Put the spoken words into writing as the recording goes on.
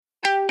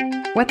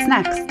What's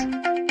next?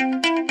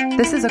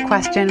 This is a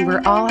question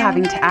we're all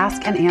having to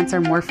ask and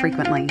answer more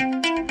frequently.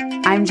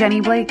 I'm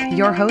Jenny Blake,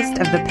 your host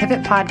of the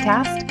Pivot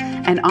Podcast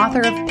and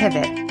author of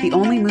Pivot, The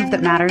Only Move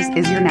That Matters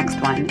Is Your Next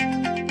One.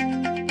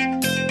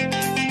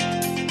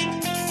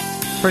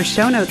 For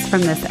show notes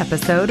from this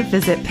episode,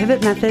 visit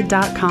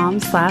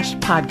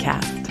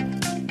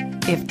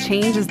pivotmethod.com/podcast. If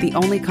change is the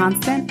only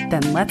constant,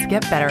 then let's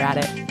get better at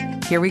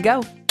it. Here we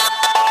go.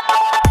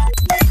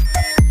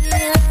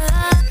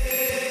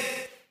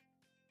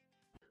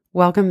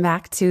 Welcome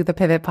back to the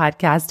Pivot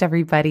Podcast,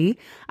 everybody.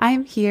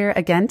 I'm here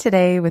again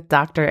today with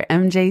Dr.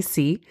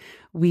 MJC.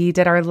 We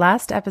did our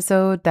last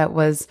episode that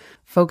was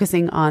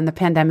focusing on the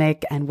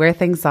pandemic and where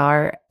things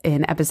are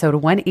in episode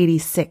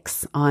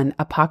 186 on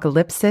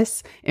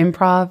apocalypsis,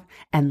 improv,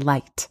 and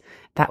light.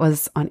 That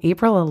was on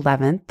April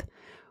 11th.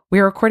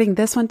 We're recording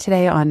this one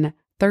today on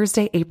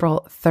Thursday,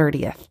 April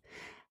 30th.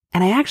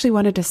 And I actually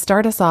wanted to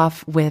start us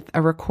off with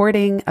a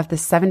recording of the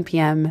 7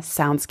 p.m.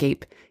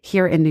 soundscape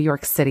here in New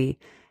York City,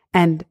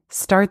 and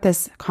start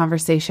this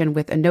conversation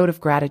with a note of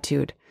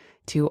gratitude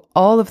to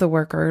all of the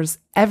workers,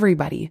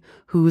 everybody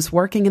who's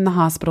working in the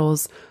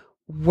hospitals,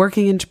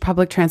 working in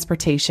public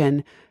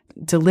transportation,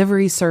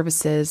 delivery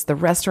services, the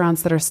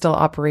restaurants that are still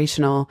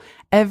operational,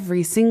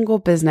 every single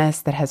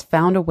business that has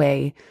found a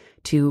way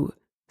to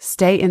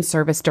stay in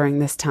service during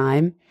this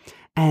time.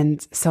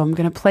 And so I'm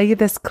going to play you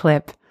this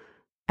clip.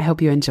 I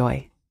hope you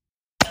enjoy.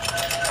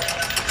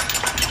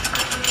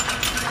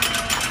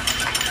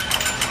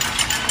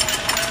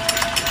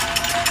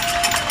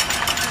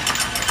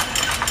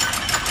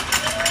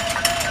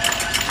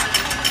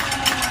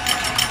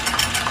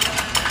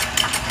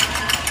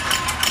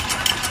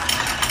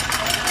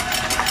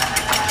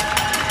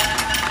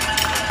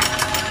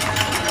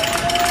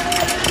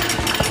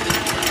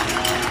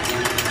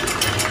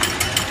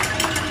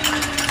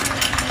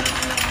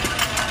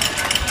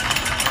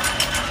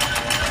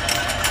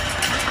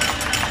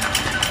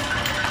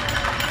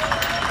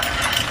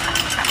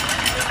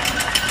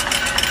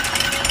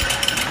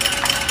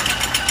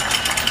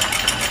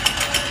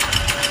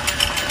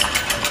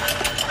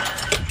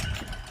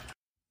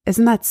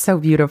 Isn't that so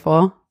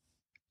beautiful?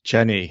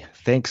 Jenny,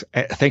 thanks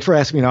for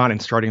asking me on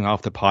and starting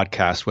off the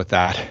podcast with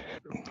that.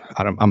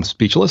 I'm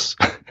speechless.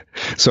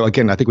 So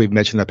again, I think we've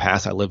mentioned in the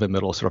past, I live in the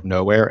middle of sort of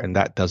nowhere, and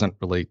that doesn't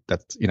really,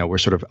 we're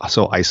sort of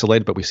so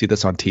isolated, but we see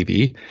this on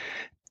TV,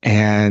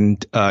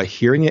 and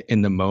hearing it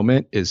in the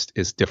moment is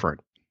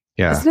different.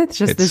 Yeah. Isn't it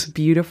just this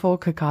beautiful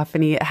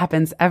cacophony? It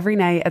happens every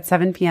night at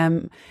 7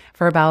 p.m.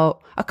 for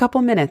about a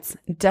couple minutes,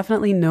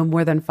 definitely no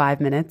more than 5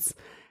 minutes.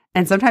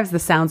 And sometimes the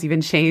sounds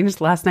even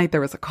changed. Last night, there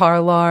was a car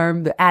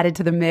alarm that added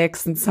to the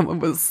mix and someone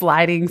was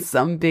sliding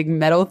some big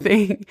metal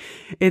thing.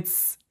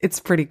 It's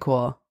pretty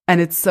cool.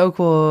 And it's so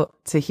cool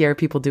to hear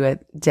people do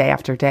it day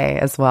after day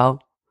as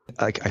well.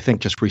 I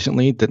think just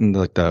recently, didn't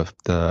the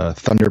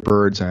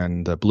Thunderbirds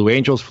and the Blue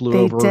Angels flew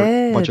over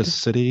a bunch of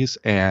cities?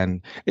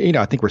 And,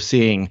 I think we're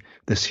seeing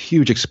this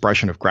huge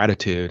expression of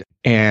gratitude.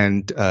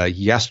 And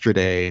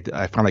yesterday,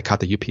 I finally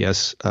caught the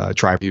UPS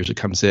driver who usually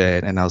comes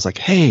in, and I was like,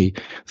 hey,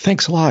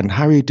 thanks a lot, and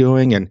how are you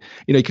doing? And,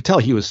 you could tell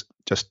he was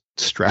just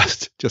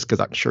stressed just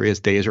because I'm sure his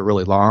days are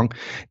really long.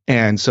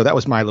 And so that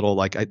was my little,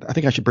 I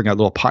think I should bring a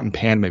little pot and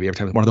pan maybe every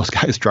time one of those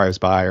guys drives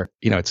by, or,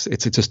 it's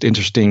just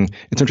interesting.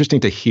 It's interesting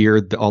to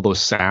hear all those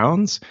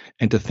sounds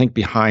and to think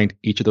behind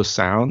each of those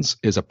sounds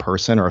is a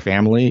person or a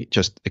family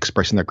just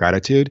expressing their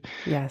gratitude.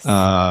 Yes.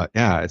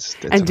 It's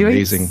and doing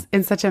amazing.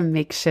 In such a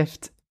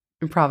makeshift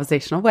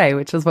improvisational way,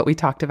 which is what we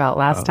talked about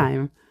last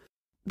time.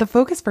 The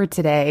focus for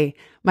today,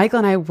 Michael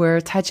and I were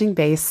touching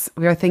base.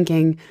 We were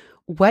thinking,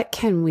 what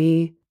can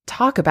we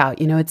talk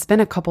about? It's been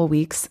a couple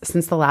weeks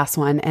since the last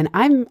one, and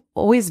I'm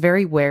always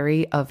very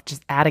wary of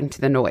just adding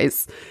to the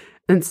noise.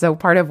 And so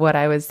part of what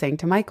I was saying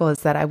to Michael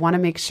is that I want to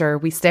make sure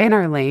we stay in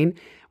our lane.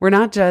 We're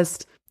not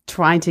just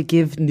trying to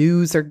give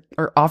news or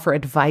offer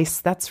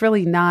advice. That's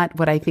really not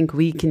what I think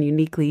we can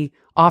uniquely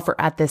offer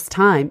at this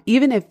time.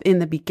 Even if in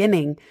the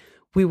beginning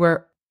we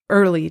were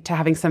early to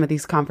having some of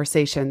these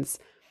conversations,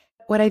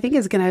 what I think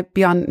is going to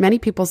be on many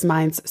people's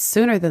minds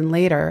sooner than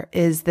later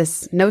is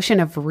this notion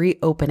of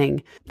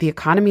reopening the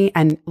economy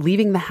and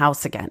leaving the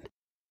house again.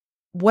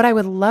 What I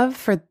would love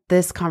for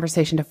this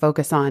conversation to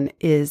focus on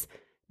is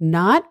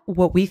not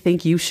what we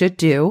think you should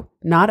do,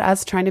 not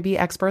us trying to be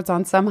experts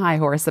on some high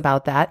horse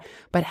about that,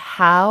 but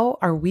how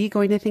are we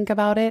going to think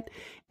about it,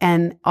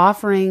 and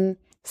offering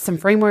some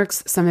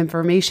frameworks, some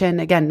information,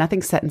 again,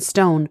 nothing set in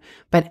stone,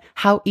 but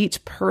how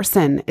each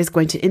person is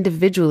going to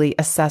individually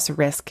assess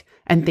risk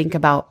and think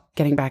about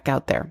getting back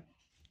out there.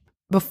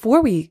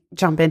 Before we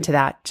jump into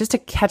that, just to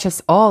catch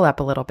us all up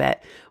a little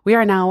bit, we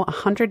are now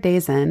 100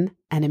 days in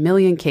and 1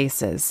 million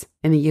cases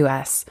in the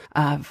US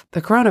of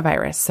the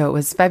coronavirus. So it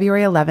was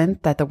February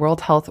 11th that the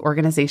World Health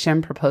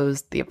Organization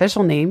proposed the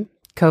official name,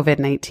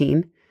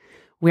 COVID-19.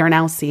 We are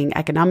now seeing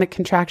economic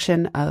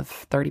contraction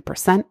of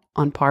 30%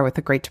 on par with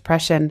the Great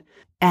Depression.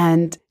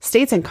 And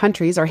states and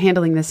countries are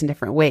handling this in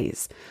different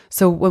ways.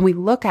 So when we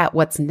look at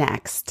what's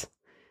next,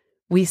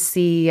 We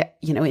see,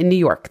 in New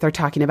York, they're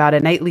talking about a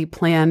nightly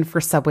plan for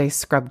subway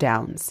scrub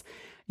downs.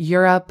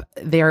 Europe,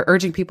 they are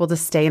urging people to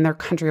stay in their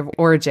country of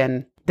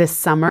origin this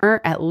summer,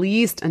 at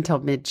least until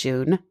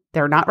mid-June.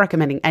 They're not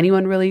recommending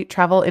anyone really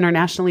travel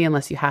internationally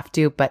unless you have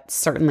to, but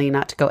certainly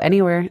not to go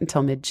anywhere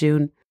until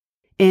mid-June.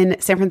 In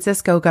San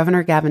Francisco,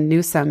 Governor Gavin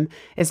Newsom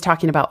is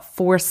talking about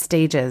 4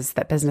 stages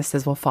that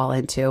businesses will fall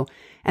into.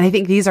 And I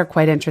think these are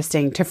quite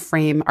interesting to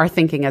frame our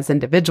thinking as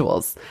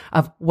individuals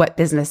of what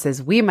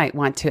businesses we might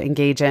want to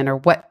engage in or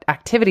what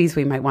activities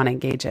we might want to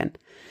engage in.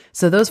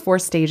 So those 4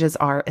 stages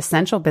are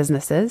essential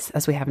businesses,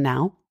 as we have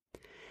now.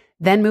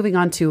 Then moving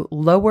on to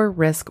lower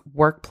risk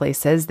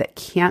workplaces that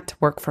can't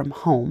work from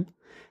home.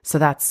 So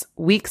that's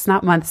weeks,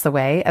 not months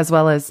away, as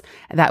well as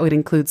that would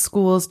include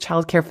schools,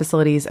 childcare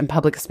facilities, and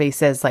public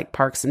spaces like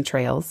parks and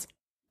trails.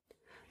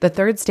 The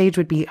 3rd stage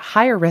would be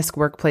higher risk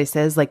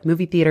workplaces like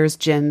movie theaters,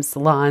 gyms,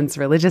 salons,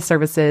 religious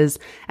services,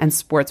 and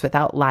sports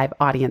without live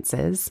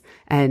audiences.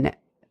 And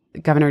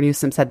Governor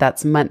Newsom said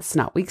that's months,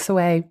 not weeks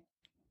away.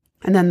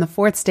 And then the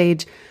 4th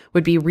stage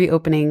would be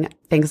reopening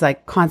things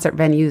like concert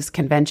venues,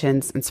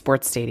 conventions, and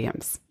sports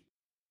stadiums.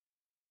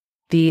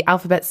 The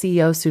Alphabet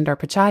CEO Sundar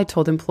Pichai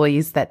told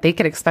employees that they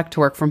could expect to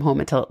work from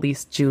home until at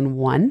least June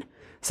 1.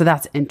 So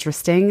that's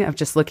interesting of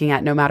just looking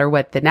at no matter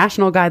what the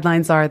national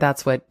guidelines are,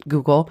 that's what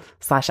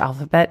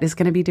Google/Alphabet is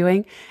going to be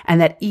doing.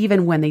 And that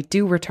even when they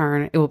do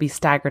return, it will be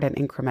staggered and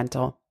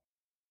incremental.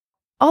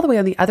 All the way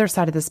on the other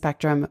side of the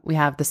spectrum, we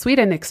have the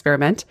Sweden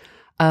experiment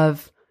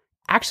of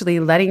actually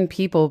letting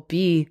people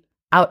be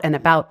out and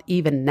about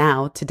even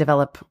now to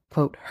develop,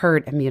 quote,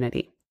 herd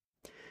immunity.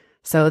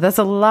 So that's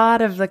a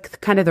lot of the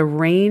kind of the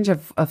range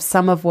of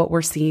some of what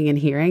we're seeing and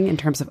hearing in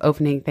terms of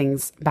opening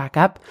things back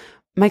up.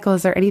 Michael,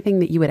 is there anything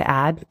that you would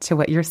add to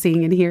what you're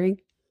seeing and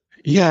hearing?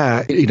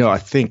 Yeah, I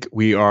think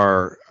we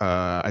are,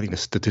 I think the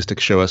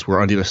statistics show us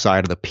we're on the other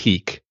side of the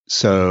peak.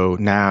 So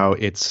now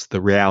it's the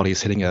reality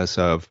is hitting us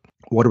of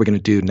what are we going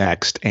to do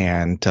next?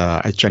 And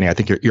Jenny, I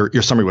think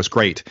your summary was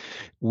great.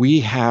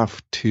 We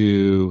have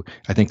to,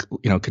 I think,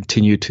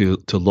 continue to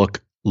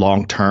look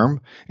long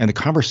term. And the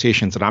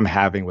conversations that I'm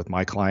having with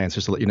my clients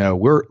is to let you know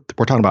we're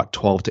talking about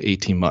 12 to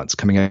 18 months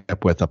coming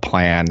up with a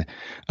plan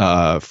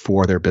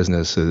for their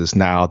businesses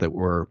now that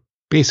we're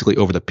basically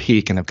over the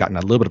peak and have gotten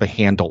a little bit of a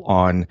handle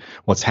on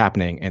what's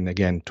happening. And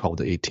again, 12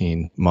 to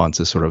 18 months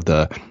is sort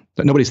of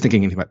nobody's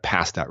thinking anything about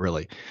past that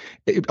really.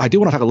 I do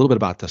want to talk a little bit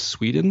about the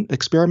Sweden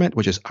experiment,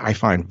 which is I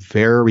find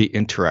very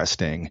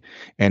interesting.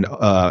 And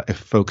if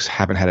folks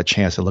haven't had a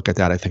chance to look at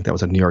that, I think that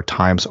was a New York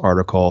Times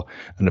article,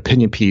 an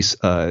opinion piece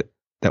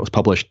that was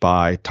published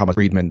by Thomas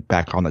Friedman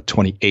back on the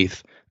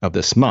 28th of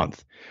this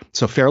month.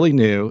 So fairly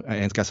new,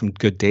 and it's got some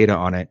good data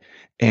on it.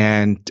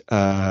 And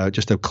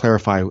just to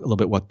clarify a little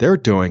bit what they're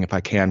doing, if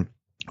I can,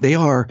 they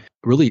are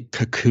really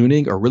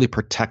cocooning or really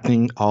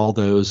protecting all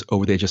those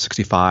over the age of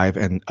 65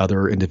 and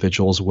other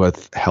individuals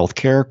with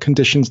healthcare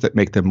conditions that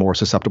make them more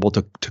susceptible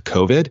to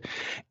COVID.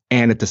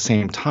 And at the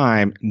same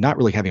time, not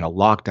really having a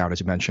lockdown, as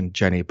you mentioned,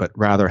 Jenny, but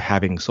rather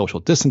having social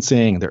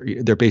distancing.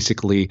 They're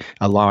basically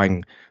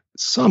allowing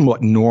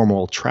somewhat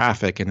normal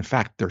traffic. And in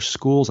fact, their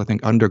schools, I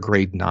think under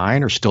grade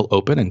 9 are still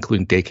open,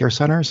 including daycare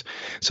centers.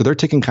 So they're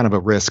taking kind of a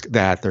risk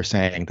that they're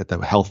saying that the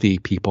healthy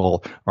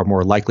people are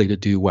more likely to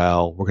do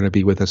well. We're going to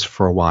be with us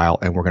for a while,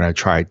 and we're going to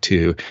try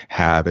to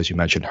have, as you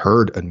mentioned,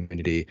 herd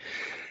immunity.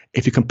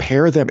 If you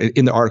compare them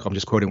in the article, I'm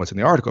just quoting what's in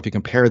the article. If you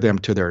compare them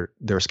to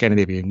their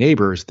Scandinavian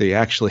neighbors, they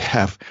actually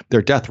have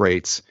their death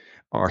rates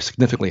are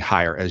significantly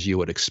higher, as you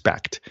would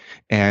expect.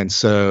 And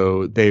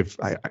so they've,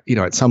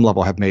 at some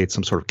level have made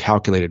some sort of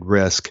calculated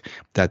risk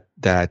that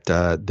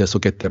this will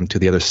get them to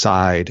the other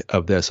side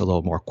of this a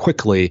little more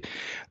quickly.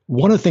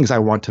 One of the things I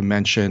want to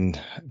mention,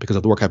 because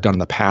of the work I've done in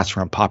the past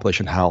around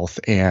population health,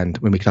 and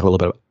when we talk a little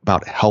bit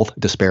about health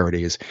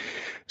disparities,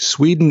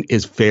 Sweden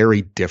is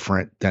very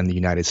different than the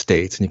United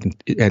States,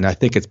 and I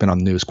think it's been on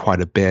the news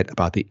quite a bit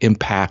about the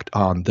impact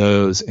on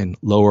those in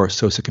lower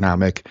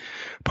socioeconomic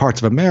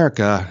parts of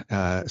America,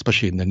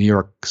 especially in the New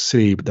York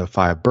City, the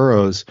 5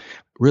 boroughs,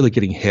 really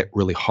getting hit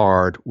really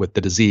hard with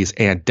the disease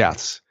and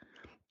deaths.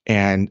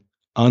 And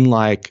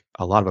unlike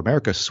a lot of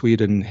America,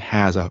 Sweden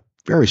has a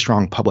very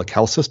strong public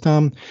health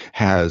system,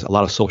 has a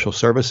lot of social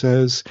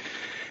services,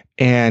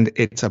 and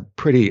it's a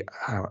pretty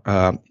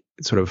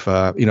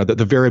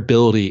the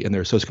variability in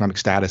their socioeconomic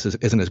status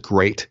isn't as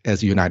great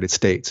as the United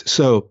States.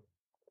 So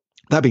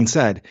that being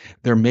said,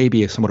 there may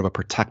be somewhat of a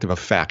protective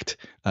effect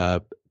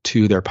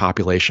to their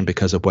population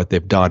because of what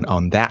they've done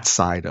on that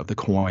side of the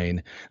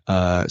coin.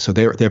 So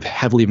they've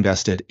heavily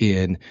invested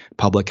in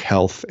public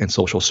health and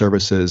social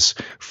services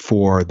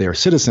for their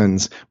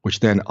citizens,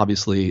 which then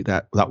obviously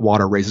that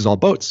water raises all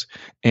boats.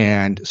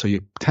 And so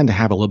you tend to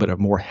have a little bit of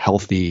more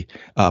healthy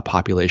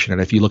population.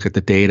 And if you look at the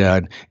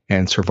data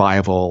and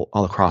survival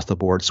all across the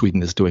board,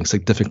 Sweden is doing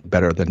significantly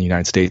better than the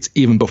United States,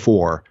 even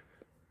before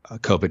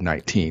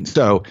COVID-19.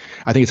 So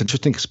I think it's an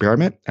interesting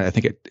experiment. And I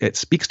think it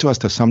speaks to us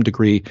to some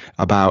degree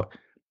about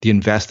the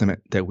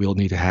investment that we'll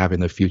need to have in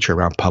the future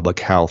around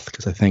public health.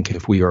 Because I think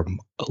if we are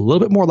a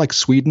little bit more like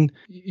Sweden,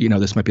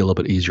 this might be a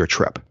little bit easier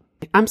trip.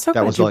 I'm so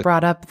glad you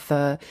brought up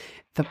the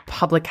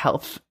public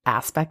health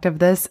aspect of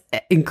this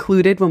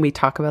included when we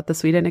talk about the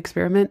Sweden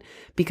experiment,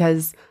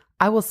 because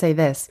I will say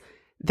this,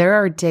 there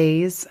are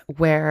days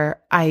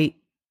where I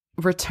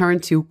return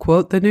to,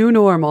 quote, the new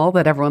normal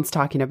that everyone's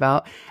talking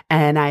about.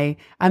 And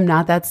I'm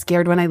not that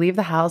scared when I leave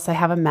the house. I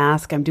have a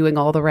mask. I'm doing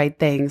all the right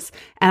things.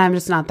 And I'm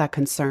just not that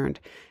concerned.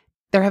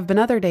 There have been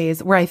other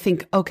days where I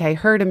think, okay,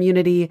 herd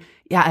immunity.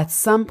 Yeah, at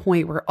some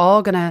point, we're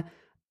all going to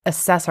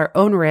assess our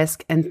own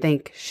risk and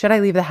think, should I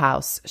leave the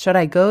house? Should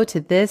I go to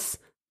this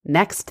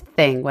next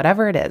thing,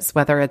 whatever it is,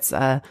 whether it's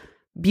a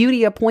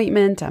beauty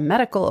appointment, a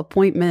medical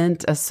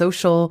appointment, a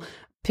social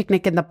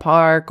picnic in the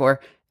park, or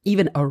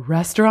even a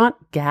restaurant,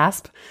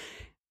 gasp.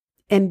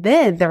 And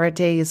then there are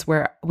days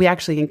where we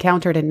actually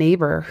encountered a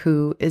neighbor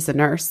who is a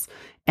nurse,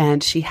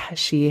 and she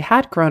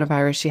had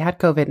coronavirus, she had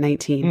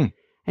COVID-19,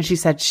 and she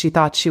said she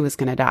thought she was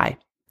going to die.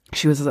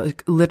 She was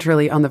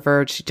literally on the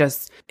verge.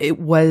 It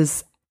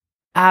was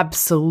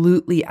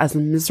absolutely as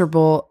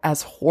miserable,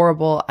 as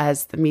horrible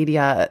as the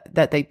media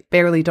that they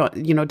barely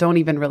don't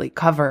even really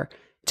cover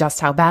just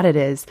how bad it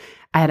is.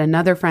 I had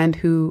another friend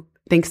who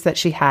thinks that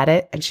she had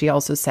it, and she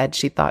also said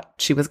she thought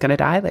she was going to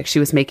die, like she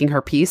was making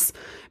her peace,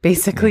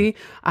 basically.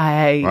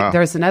 Wow.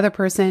 There's another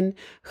person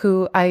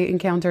who I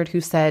encountered who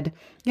said,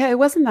 yeah, it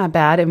wasn't that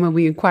bad. And when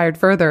we inquired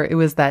further, it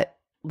was that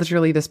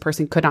literally this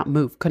person could not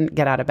move, couldn't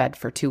get out of bed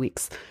for 2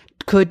 weeks,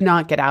 could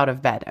not get out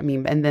of bed. I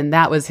mean, and then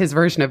that was his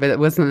version of it. It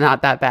was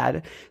not that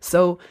bad.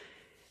 So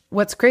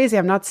what's crazy,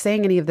 I'm not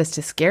saying any of this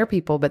to scare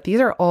people, but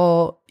these are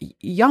all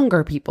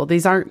younger people.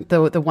 These aren't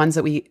the ones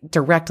that we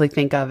directly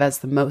think of as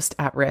the most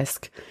at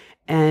risk.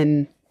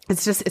 And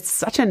it's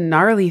such a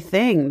gnarly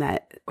thing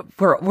that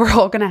we're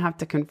all going to have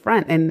to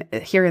confront. And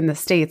here in the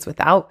States,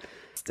 without,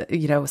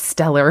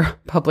 stellar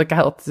public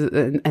health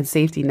and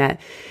safety net,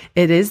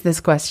 it is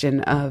this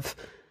question of,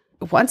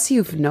 once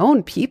you've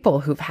known people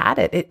who've had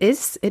it,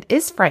 it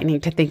is frightening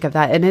to think of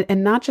that.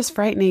 And not just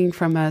frightening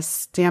from a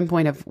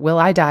standpoint of, will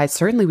I die?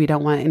 Certainly we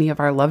don't want any of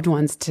our loved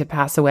ones to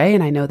pass away.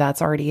 And I know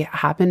that's already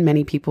happened.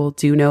 Many people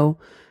do know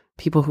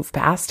people who've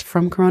passed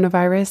from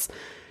coronavirus.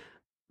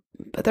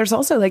 But there's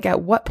also, like,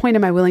 at what point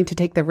am I willing to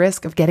take the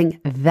risk of getting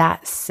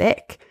that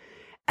sick?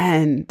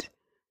 And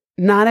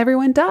not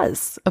everyone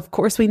does. Of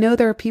course, we know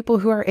there are people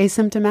who are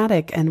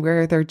asymptomatic and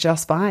where they're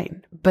just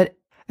fine. But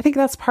I think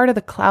that's part of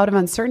the cloud of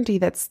uncertainty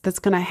that's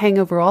going to hang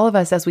over all of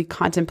us as we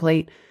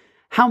contemplate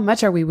how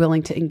much are we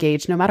willing to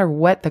engage, no matter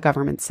what the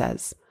government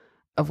says,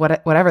 of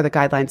whatever the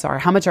guidelines are.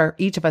 How much are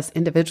each of us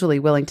individually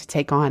willing to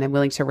take on and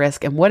willing to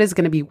risk? And what is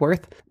going to be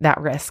worth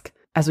that risk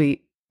as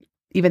we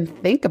even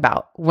think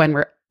about when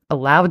we're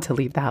allowed to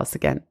leave the house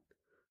again?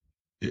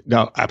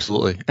 No,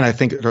 absolutely. And I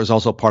think there's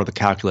also part of the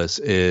calculus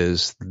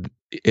is,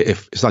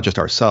 if it's not just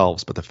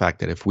ourselves, but the fact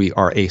that if we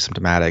are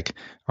asymptomatic,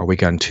 are we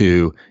going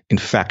to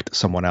infect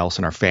someone else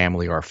in our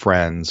family or our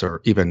friends,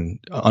 or even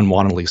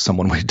unwantedly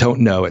someone we don't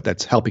know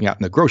that's helping out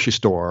in the grocery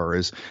store, or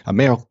is a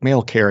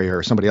mail carrier,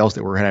 or somebody else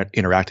that we're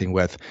interacting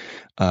with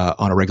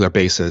on a regular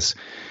basis.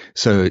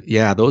 So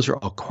yeah, those are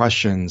all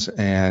questions.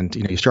 And,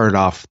 you started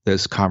off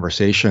this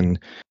conversation,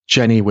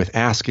 Jenny, with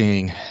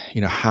asking,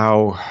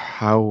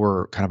 how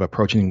we're kind of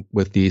approaching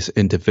with these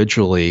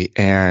individually.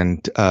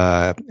 And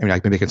maybe I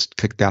can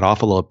kick that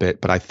off a little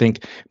bit, but I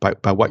think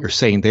by what you're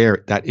saying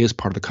there, that is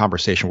part of the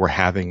conversation we're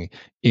having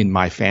in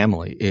my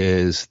family,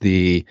 is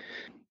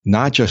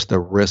not just the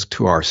risk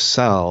to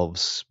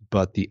ourselves,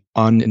 but the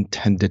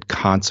unintended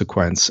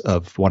consequence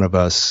of one of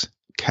us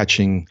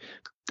catching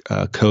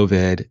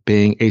COVID,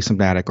 being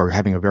asymptomatic or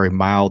having a very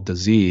mild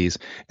disease,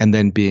 and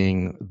then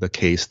being the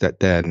case that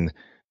then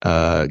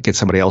gets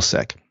somebody else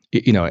sick.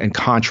 And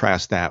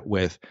contrast that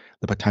with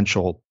the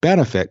potential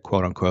benefit,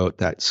 quote unquote,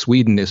 that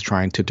Sweden is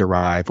trying to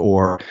derive,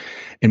 or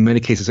in many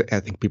cases, I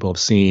think people have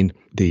seen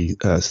the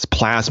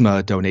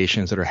plasma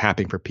donations that are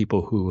happening for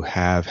people who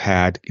have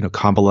had,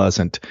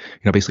 convalescent,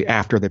 basically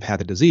after they've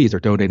had the disease, they're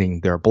donating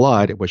their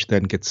blood, which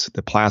then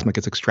the plasma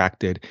gets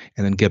extracted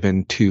and then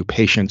given to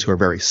patients who are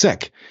very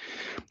sick.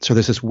 So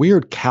there's this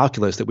weird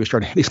calculus that we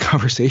started these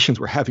conversations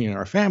we're having in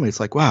our family. It's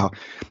like, wow,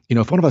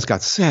 if one of us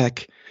got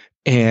sick,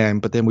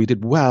 but then we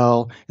did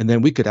well, and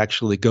then we could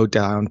actually go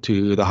down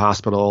to the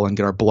hospital and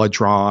get our blood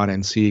drawn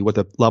and see what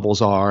the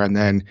levels are, and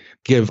then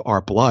give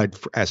our blood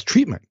as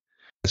treatment.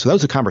 So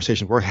those are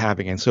conversations we're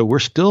having. And so we're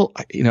still,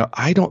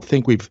 I don't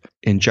think we've,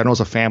 in general as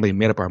a family,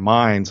 made up our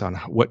minds on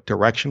what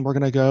direction we're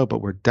going to go,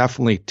 but we're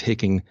definitely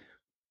taking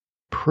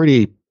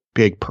pretty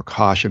big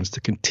precautions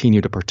to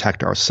continue to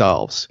protect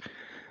ourselves.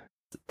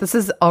 This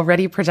is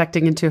already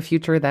projecting into a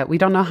future that we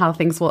don't know how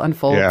things will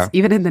unfold,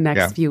 even in the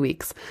next few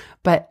weeks.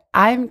 But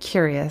I'm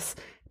curious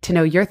to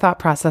know your thought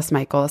process,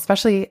 Michael,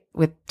 especially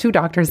with 2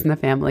 doctors in the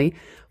family,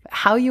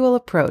 how you will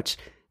approach.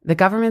 The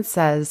government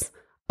says,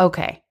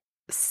 okay,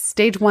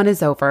 stage 1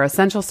 is over.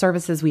 Essential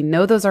services, we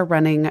know those are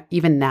running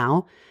even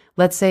now.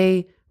 Let's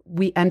say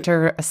we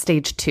enter a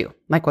stage 2,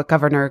 like what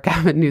Governor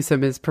Gavin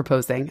Newsom is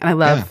proposing. And I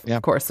love,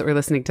 of course, that we're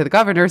listening to the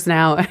governors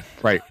now, and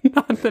right?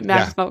 not the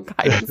national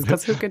guidance,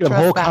 because who could trust the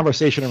whole that?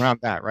 Conversation around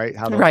that, right?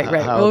 How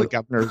the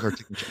governors are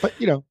taking, but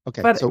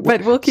okay. But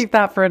we'll keep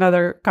that for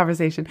another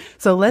conversation.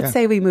 So let's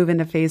say we move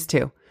into phase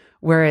 2,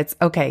 where it's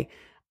okay.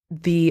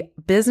 The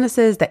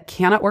businesses that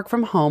cannot work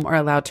from home are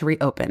allowed to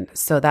reopen.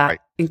 So that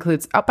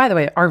includes, by the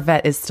way, our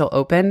vet is still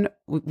open.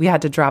 We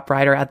had to drop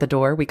Ryder at the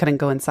door. We couldn't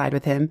go inside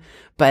with him,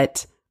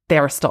 but they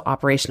are still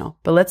operational.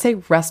 But let's say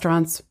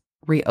restaurants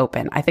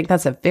reopen. I think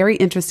that's a very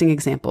interesting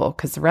example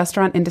because the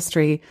restaurant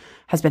industry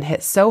has been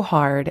hit so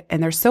hard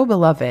and they're so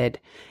beloved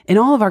in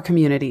all of our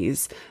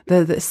communities,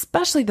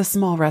 especially the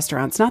small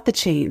restaurants, not the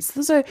chains.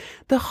 Those are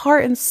the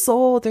heart and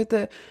soul. They're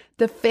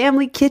the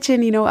family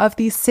kitchen, of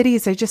these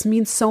cities. They just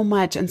mean so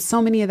much. And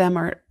so many of them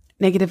are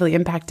negatively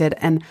impacted.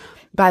 And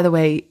by the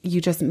way,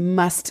 you just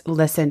must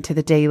listen to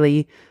The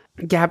Daily.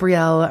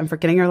 Gabrielle, I'm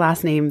forgetting her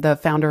last name, the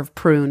founder of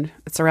Prune.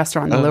 It's a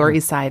restaurant on the Lower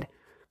East Side.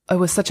 It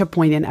was such a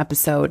poignant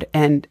episode.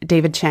 And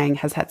David Chang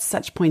has had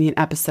such poignant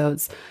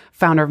episodes,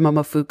 founder of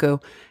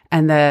Momofuku.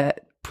 And the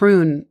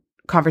Prune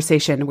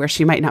conversation where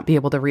she might not be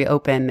able to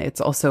reopen, it's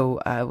also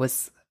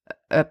was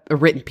a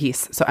written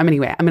piece. So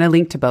anyway, I'm going to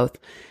link to both.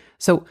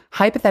 So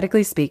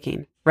hypothetically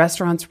speaking,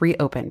 restaurants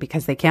reopen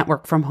because they can't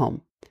work from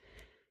home.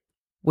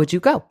 Would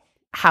you go?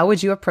 How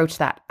would you approach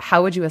that?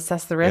 How would you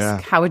assess the risk? Yeah.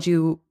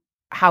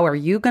 How are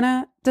you going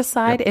to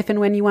decide if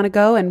and when you want to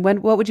go? And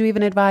what would you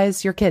even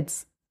advise your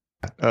kids?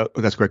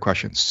 That's a great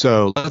question.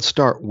 So let's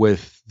start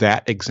with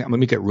that example. Let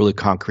me get really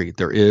concrete.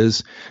 There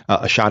is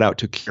a shout out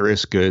to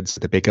Curious Goods,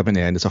 the Bake Oven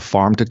Inn. It's a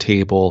farm to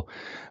table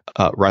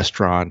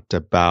restaurant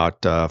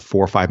about 4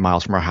 or 5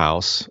 miles from our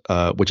house,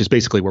 which is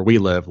basically where we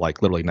live,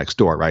 like literally next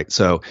door, right?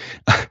 So,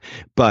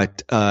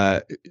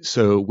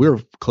 so we're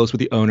close with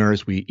the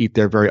owners. We eat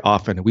there very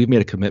often. We've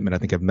made a commitment, I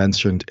think I've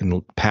mentioned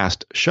in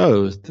past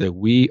shows, that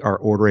we're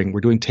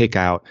doing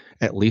takeout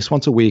at least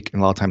once a week,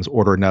 and a lot of times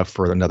order enough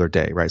for another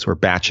day, right? So we're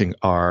batching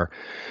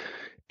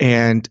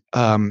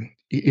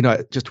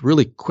just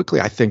really quickly,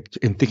 I think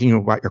in thinking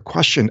about your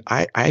question,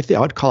 I think I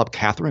would call up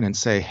Catherine and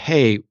say,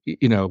 hey,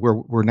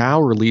 we're now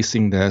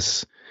releasing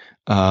this,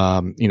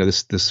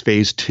 this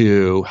phase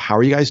 2. How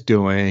are you guys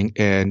doing?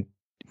 And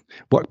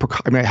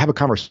I have a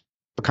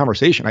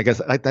conversation. I guess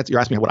that's, you're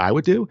asking me what I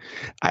would do.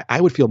 I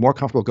would feel more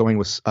comfortable going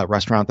with a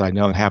restaurant that I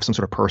know and have some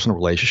sort of personal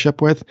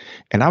relationship with.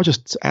 And I would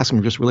just ask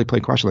them just really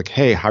plain questions like,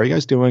 hey, how are you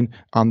guys doing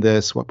on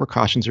this? What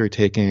precautions are you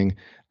taking?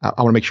 I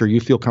want to make sure you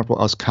feel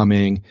comfortable us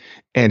coming,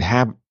 and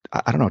have,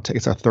 I don't know,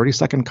 it's a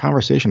 30-second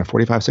conversation, a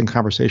 45-second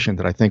conversation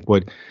that I think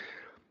would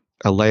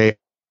allay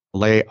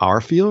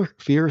our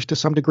fears to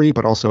some degree,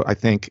 but also I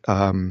think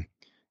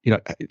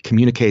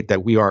communicate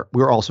that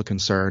we're also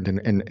concerned,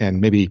 and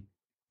maybe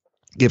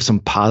give some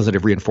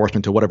positive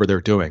reinforcement to whatever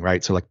they're doing,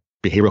 right? So like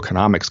behavioral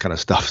economics kind of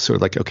stuff. So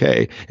like,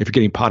 okay, if you're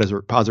getting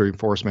positive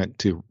reinforcement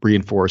to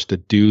reinforce to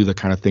do the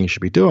kind of things you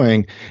should be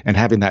doing and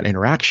having that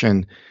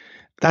interaction,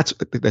 that's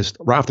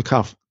right off the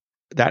cuff.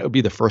 That would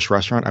be the first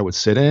restaurant I would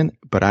sit in,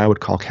 but I would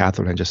call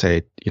Catherine and just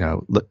say,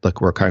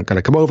 look, we're kind of going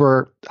to come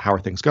over. How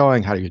are things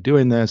going? How are you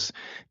doing this?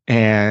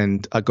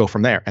 And go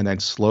from there, and then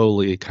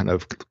slowly kind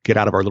of get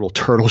out of our little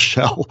turtle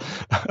shell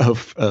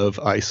of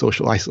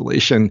social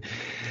isolation.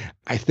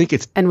 I think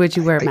it's. And would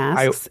you wear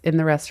masks in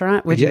the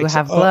restaurant? Would you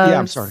have gloves? Yeah,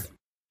 I'm sorry.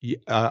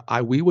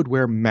 We would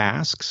wear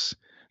masks.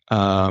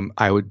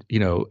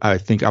 I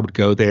think I would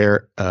go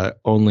there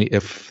only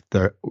if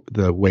the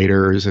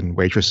waiters and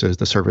waitresses,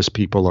 the service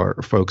people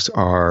or folks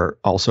are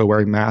also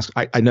wearing masks.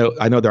 I know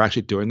they're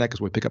actually doing that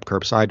because we pick up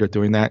curbside. They're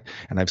doing that,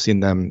 and I've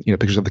seen them,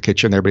 pictures of the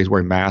kitchen. Everybody's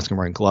wearing masks and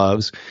wearing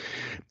gloves.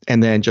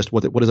 And then just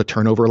what is a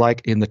turnover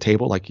like in the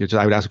table? Like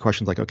I would ask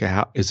questions like, okay,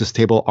 how is this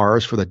table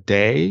ours for the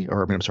day,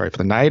 or for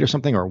the night or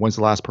something, or when's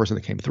the last person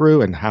that came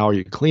through, and how are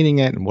you cleaning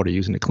it, and what are you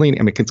using to clean?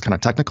 I mean, it's kind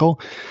of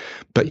technical,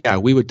 but yeah,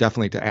 we would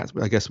definitely,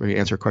 maybe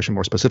answer a question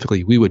more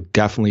specifically, we would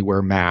definitely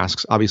wear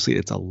masks. Obviously,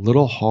 it's a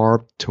little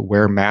hard to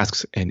wear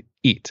masks and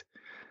eat,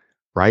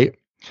 right?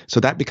 So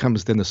that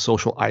becomes then the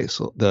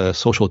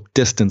social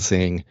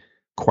distancing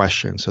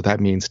question. So that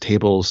means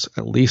tables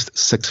at least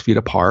 6 feet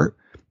apart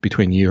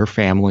between your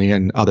family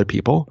and other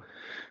people,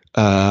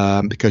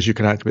 because you're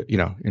not going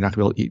to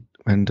be able to eat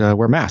and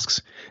wear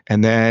masks.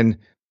 And then,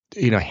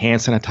 hand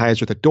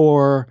sanitizer at the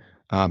door,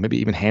 maybe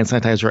even hand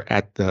sanitizer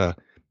at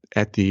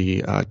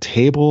the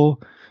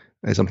table.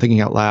 As I'm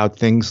thinking out loud,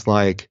 things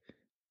like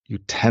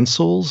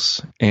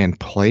utensils and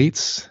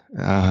plates.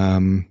 I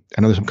know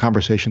there's some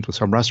conversations with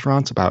some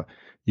restaurants about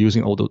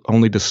using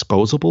only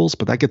disposables,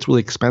 but that gets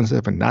really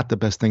expensive and not the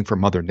best thing for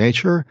Mother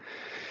Nature.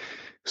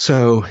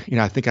 So,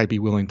 I think I'd be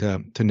willing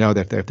to know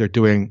that if they're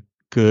doing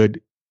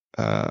good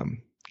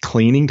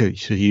cleaning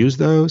to use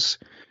those,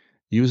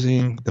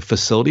 using the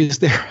facilities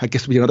there, I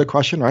guess would be another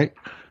question, right?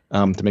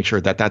 To make sure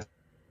that that's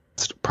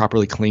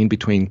properly cleaned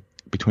between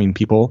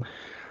people.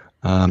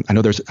 I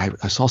know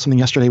I saw something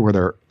yesterday where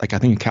they're like, I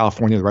think in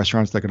California, the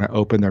restaurants they're going to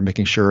open, they're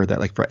making sure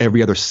that like for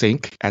every other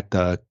sink at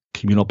the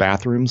communal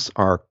bathrooms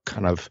are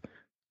kind of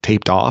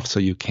taped off so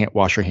you can't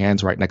wash your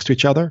hands right next to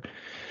each other.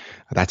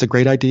 That's a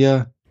great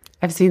idea.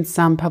 I've seen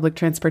some public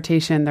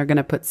transportation, they're going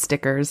to put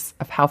stickers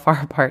of how far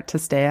apart to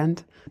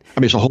stand. I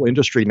mean, there's a whole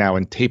industry now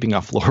in taping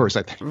off floors,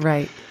 I think.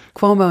 Right.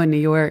 Cuomo in New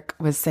York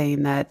was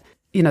saying that,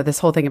 this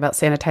whole thing about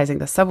sanitizing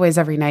the subways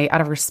every night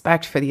out of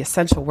respect for the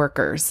essential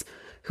workers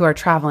who are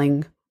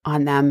traveling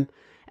on them.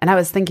 And I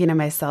was thinking to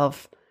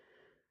myself,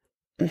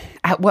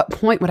 at what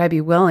point would I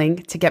be willing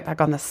to get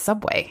back on the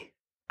subway?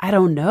 I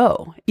don't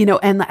know.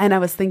 And I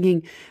was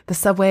thinking the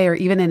subway or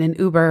even in an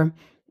Uber,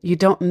 you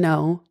don't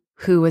know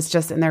who was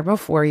just in there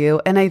before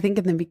you. And I think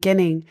in the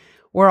beginning,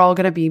 we're all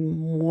going to be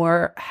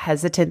more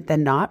hesitant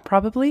than not,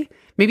 probably.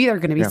 Maybe there are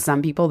going to be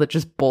some people that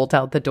just bolt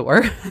out the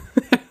door.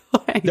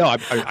 Like, no, I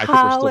think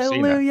we're still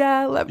seeing that.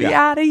 Hallelujah, let me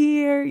out of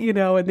here,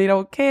 and they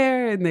don't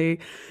care and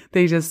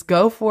they just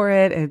go for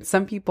it. And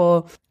some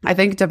people, I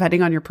think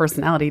depending on your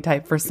personality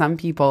type, for some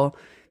people,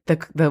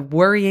 the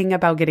worrying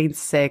about getting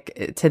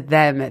sick, to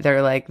them,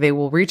 they're like, they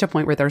will reach a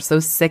point where they're so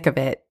sick of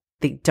it,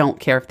 they don't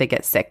care if they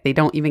get sick. They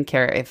don't even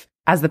care if,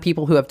 as the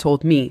people who have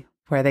told me,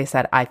 where they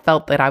said, I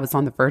felt that I was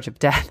on the verge of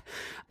death.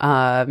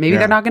 Maybe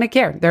they're not going to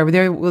care.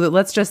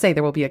 Let's just say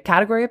there will be a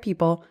category of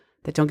people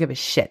that don't give a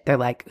shit. They're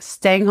like,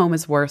 staying home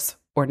is worse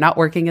or not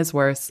working is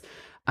worse.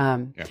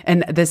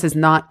 And this is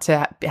not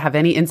to have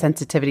any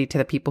insensitivity to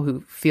the people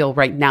who feel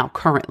right now,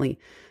 currently,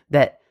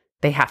 that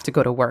they have to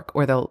go to work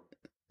or they'll,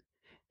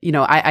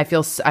 I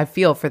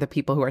feel for the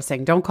people who are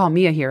saying, don't call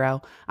me a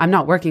hero. I'm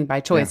not working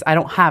by choice. I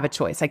don't have a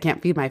choice. I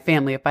can't feed my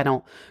family if I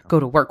don't go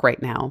to work right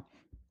now.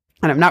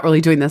 And I'm not really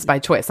doing this by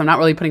choice. I'm not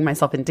really putting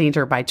myself in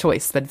danger by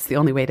choice, but it's the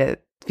only way to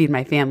feed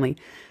my family.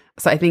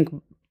 So I think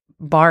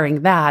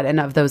barring that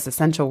and of those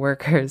essential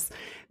workers,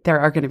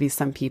 there are going to be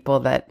some people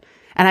that,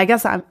 and I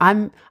guess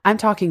I'm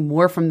talking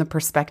more from the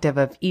perspective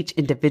of each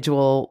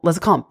individual, let's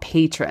call them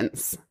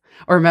patrons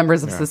or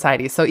members of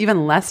society. So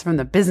even less from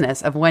the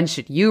business of when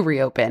should you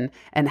reopen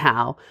and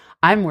how.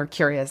 I'm more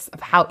curious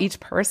of how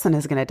each person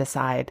is going to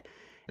decide.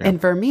 Yeah.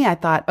 And for me, I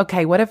thought,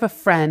 okay, what if a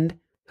friend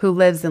who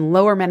lives in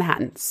lower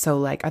Manhattan, so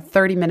like a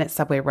 30-minute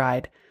subway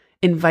ride,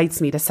 invites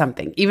me to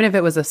something, even if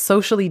it was a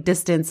socially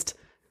distanced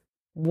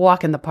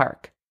walk in the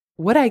park,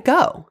 would I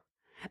go?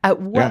 At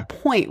what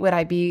point would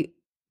I be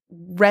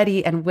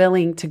ready and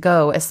willing to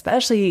go,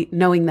 especially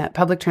knowing that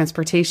public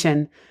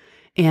transportation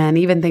and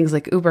even things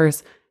like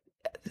Ubers,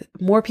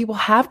 more people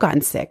have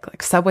gotten sick,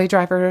 like subway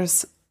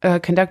drivers,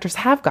 conductors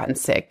have gotten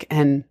sick.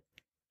 And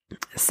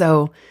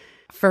so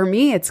for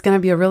me, it's going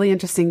to be a really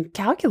interesting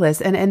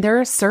calculus. And there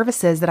are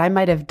services that I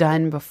might have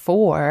done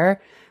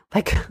before.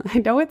 Like, I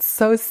know it's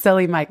so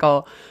silly,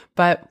 Michael,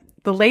 but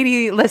the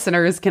lady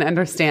listeners can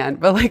understand.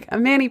 But like a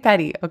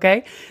mani-pedi,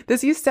 okay?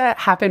 This used to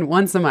happen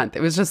once a month.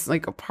 It was just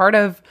like a part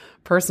of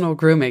personal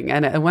grooming.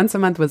 And once a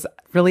month was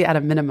really at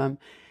a minimum.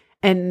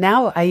 And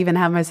now I even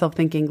have myself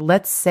thinking,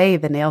 let's say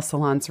the nail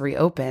salons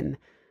reopen.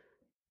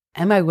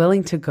 Am I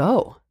willing to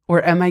go?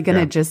 Or am I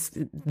going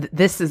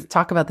to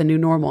talk about the new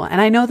normal?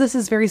 And I know this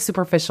is very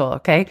superficial,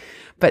 okay?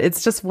 But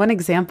it's just one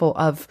example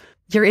of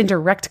you're in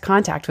direct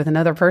contact with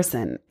another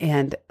person.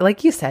 And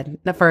like you said,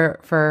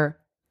 for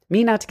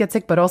me not to get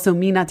sick, but also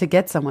me not to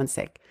get someone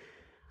sick.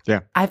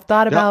 Yeah. I've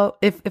thought about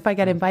if I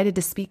get invited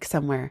to speak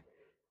somewhere,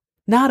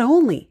 not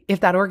only if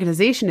that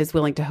organization is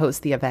willing to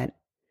host the event,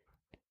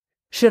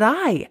 should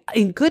I,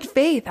 in good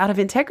faith, out of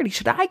integrity,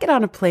 should I get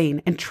on a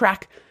plane and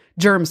track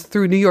germs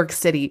through New York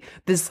City,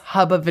 this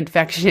hub of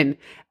infection,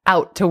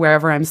 out to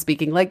wherever I'm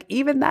speaking? Like,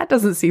 even that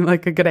doesn't seem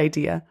like a good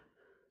idea.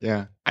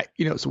 Yeah.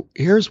 So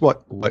here's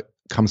what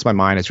comes to my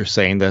mind as you're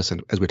saying this,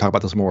 and as we talk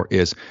about this more,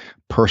 is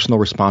personal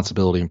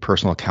responsibility and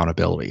personal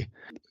accountability.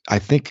 I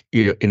think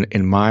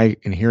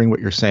in hearing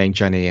what you're saying,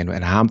 Jenny,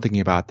 and how I'm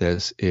thinking about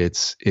this,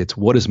 it's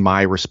what is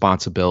my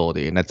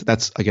responsibility? And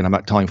that's again, I'm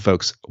not telling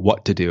folks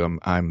what to do.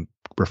 I'm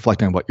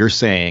reflecting on what you're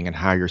saying and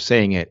how you're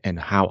saying it, and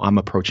how I'm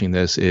approaching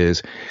this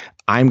is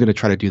I'm going to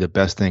try to do the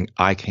best thing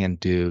I can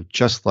do.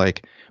 Just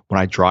like when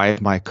I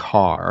drive my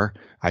car,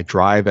 I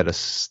drive at a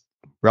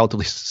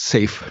relatively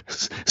safe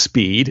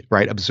speed,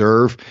 right?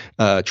 Observe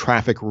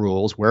traffic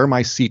rules, wear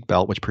my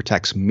seatbelt, which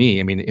protects me.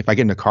 I mean, if I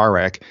get in a car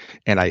wreck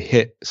and I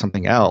hit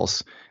something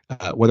else,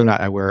 whether or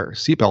not I wear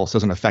seatbelts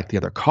doesn't affect the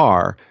other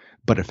car,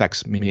 but it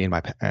affects me and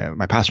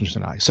my passengers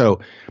and I. So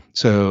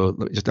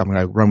just I'm going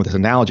to run with this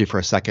analogy for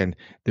a second.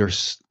 There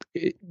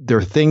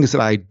are things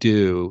that I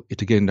do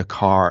to get in the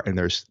car, and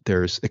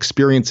there's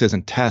experiences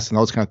and tests and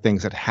those kind of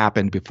things that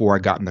happened before I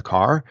got in the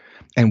car,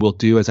 and will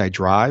do as I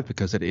drive,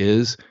 because it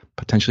is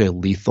potentially a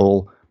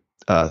lethal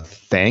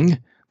thing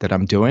that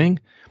I'm doing.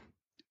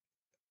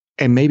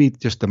 And maybe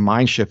just the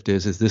mind shift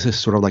is this is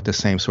sort of like the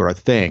same sort of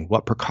thing.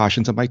 What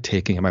precautions am I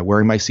taking? Am I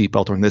wearing my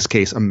seatbelt, or in this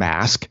case, a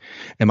mask?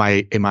 Am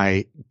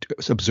I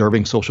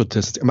observing social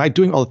distance? Am I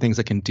doing all the things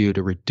I can do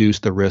to reduce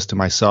the risk to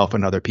myself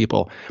and other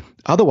people?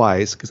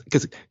 Otherwise,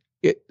 because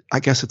I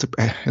guess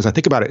as I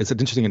think about it, it's an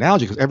interesting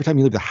analogy, because every time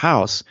you leave the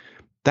house,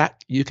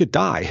 that you could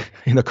die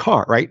in the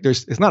car, right?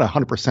 It's not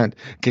 100%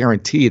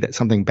 guarantee that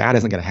something bad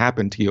isn't going to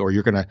happen to you, or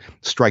you're going to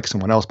strike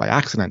someone else by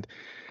accident.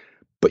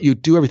 but you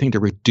do everything to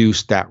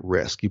reduce that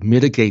risk. You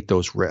mitigate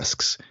those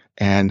risks.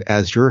 And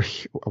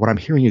what I'm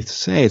hearing you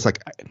say, it's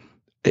like,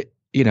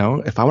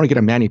 if I want to get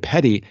a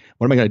mani-pedi,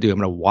 what am I going to do? I'm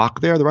going to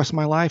walk there the rest of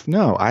my life?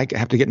 No, I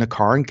have to get in a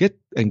car and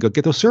go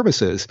get those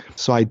services.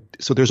 So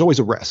there's always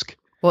a risk.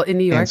 Well, in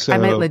New York, I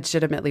might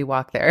legitimately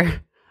walk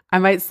there. I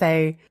might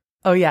say,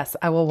 oh yes,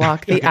 I will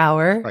walk the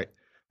hour right.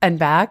 and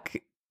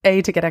back,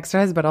 to get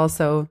exercise, but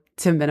also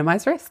to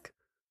minimize risk.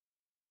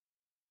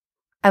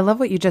 I love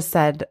what you just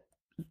said,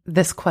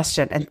 this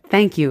question, and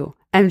thank you,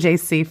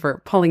 MJC,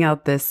 for pulling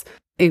out this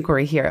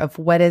inquiry here of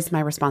what is my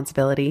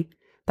responsibility.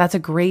 That's a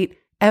great,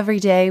 every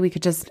day we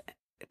could just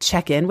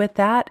check in with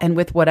that, and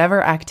with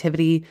whatever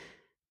activity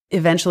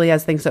eventually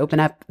as things open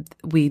up,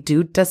 we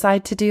do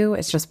decide to do.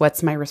 It's just,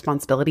 what's my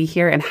responsibility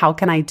here, and how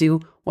can I do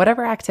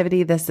whatever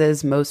activity this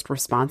is most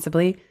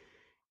responsibly?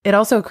 It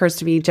also occurs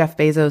to me, Jeff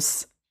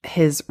Bezos,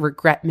 his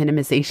regret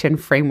minimization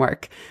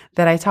framework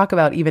that I talk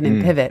about even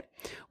in Pivot,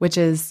 which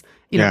is,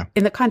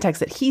 in the context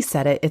that he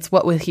said it, it's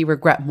what would he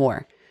regret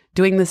more,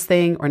 doing this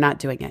thing or not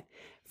doing it?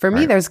 For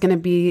me, there's going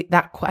to be,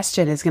 that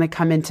question is going to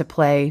come into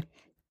play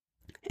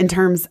in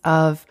terms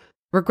of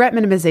regret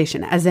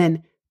minimization, as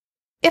in,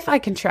 if I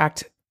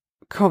contract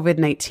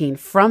COVID-19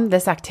 from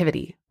this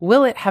activity,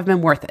 will it have been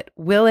worth it?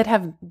 Will it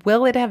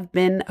have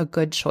been a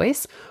good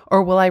choice,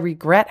 or will I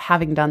regret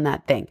having done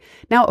that thing?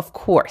 Now, of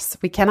course,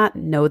 we cannot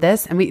know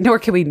this, and nor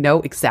can we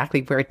know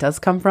exactly where it does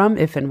come from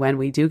if and when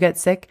we do get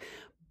sick.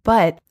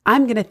 But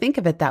I'm going to think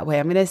of it that way.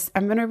 I'm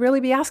going to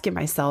really be asking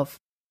myself,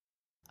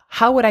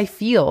 how would I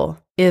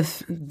feel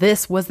if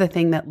this was the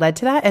thing that led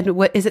to that? And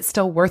what is it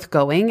still worth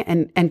going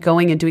and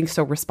going and doing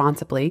so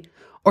responsibly?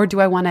 Or do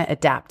I want to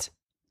adapt?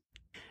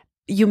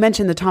 You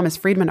mentioned the Thomas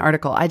Friedman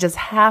article. I just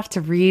have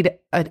to read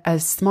a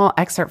small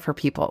excerpt for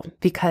people,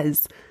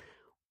 because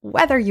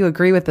whether you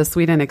agree with the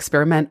Sweden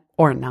experiment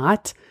or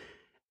not,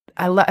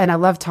 I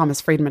love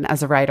Thomas Friedman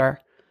as a writer.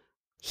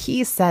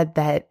 He said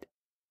that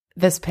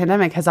this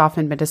pandemic has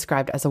often been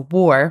described as a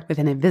war with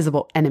an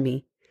invisible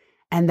enemy,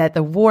 and that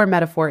the war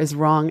metaphor is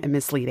wrong and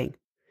misleading.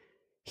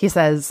 He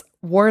says,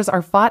 wars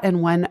are fought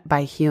and won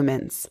by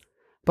humans.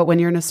 But when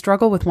you're in a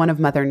struggle with one of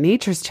Mother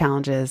Nature's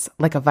challenges,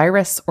 like a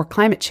virus or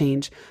climate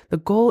change, the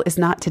goal is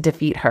not to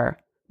defeat her.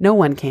 No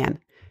one can.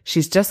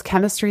 She's just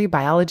chemistry,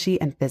 biology,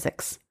 and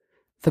physics.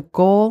 The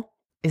goal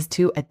is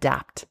to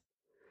adapt.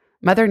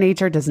 Mother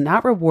Nature does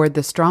not reward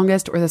the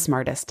strongest or the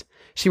smartest.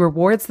 She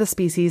rewards the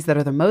species that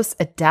are the most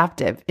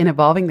adaptive in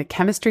evolving the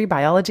chemistry,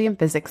 biology, and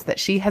physics that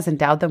she has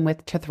endowed them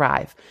with to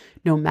thrive,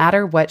 no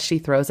matter what she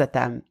throws at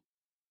them.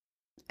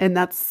 And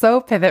that's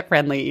so pivot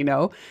friendly,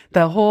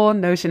 the whole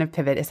notion of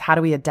pivot is, how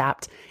do we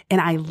adapt?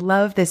 And I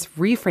love this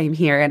reframe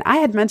here. And I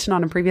had mentioned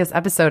on a previous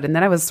episode, and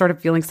then I was sort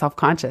of feeling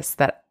self-conscious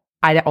that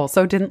I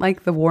also didn't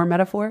like the war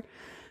metaphor.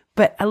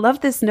 But I love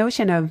this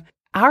notion of,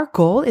 our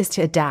goal is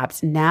to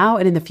adapt now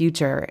and in the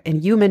future.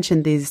 And you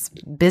mentioned these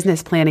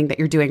business planning that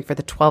you're doing for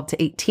the 12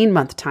 to 18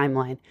 month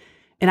timeline.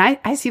 And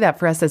I see that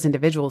for us as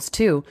individuals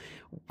too.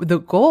 The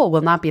goal will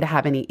not be to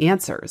have any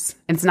answers.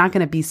 And it's not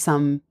going to be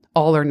some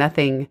all or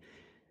nothing,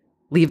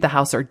 leave the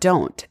house or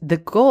don't. The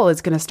goal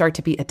is going to start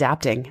to be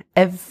adapting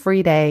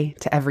every day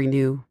to every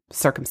new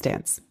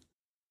circumstance.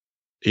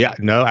 Yeah,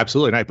 no,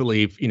 absolutely. And I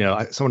believe,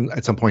 someone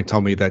at some point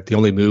told me that the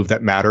only move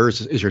that matters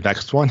is your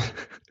next one.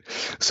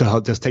 So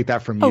I'll just take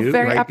that from you. Oh,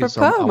 very right?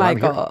 apropos,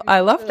 Michael.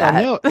 I love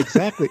that. No,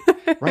 exactly.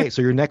 Right.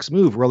 So your next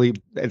move really,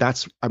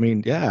 that's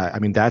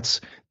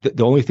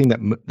the only thing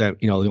the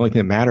only thing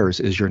that matters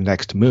is your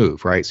next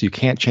move, right? So you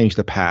can't change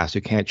the past.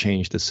 You can't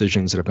change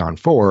decisions that have gone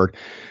forward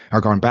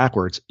or gone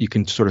backwards. You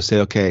can sort of say,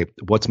 okay,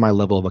 what's my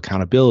level of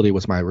accountability?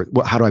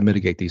 How do I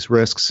mitigate these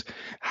risks?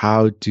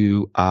 How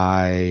do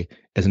I,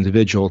 as an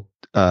individual,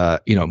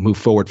 move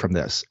forward from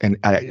this? And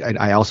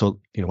I also,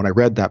 when I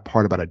read that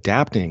part about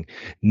adapting,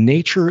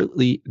 nature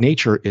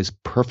is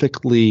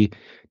perfectly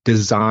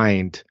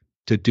designed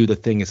to do the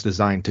thing it's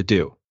designed to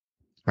do,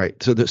 right?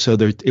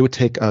 It would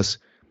take us,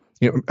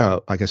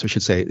 I guess I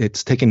should say,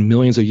 it's taken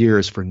millions of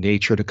years for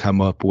nature to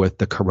come up with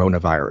the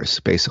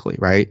coronavirus, basically,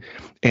 right?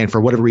 And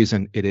for whatever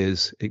reason, it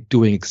is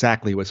doing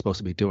exactly what it's supposed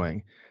to be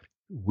doing.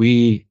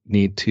 We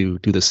need to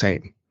do the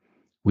same.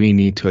 We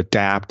need to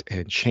adapt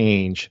and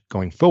change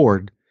going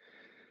forward.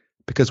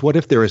 Because what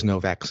if there is no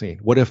vaccine?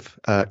 What if,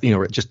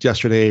 just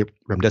yesterday,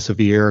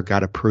 remdesivir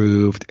got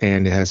approved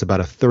and it has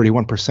about a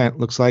 31%,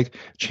 looks like,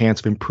 chance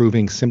of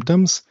improving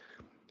symptoms.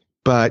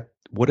 But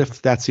what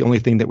if that's the only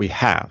thing that we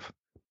have?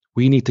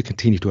 We need to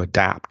continue to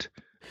adapt.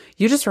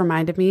 You just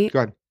reminded me. Go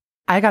ahead.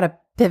 I got to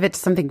pivot to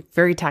something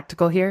very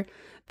tactical here.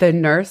 The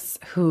nurse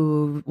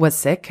who was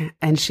sick,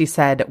 and she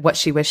said what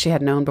she wished she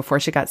had known before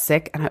she got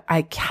sick. And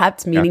I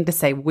kept meaning to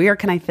say, where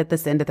can I fit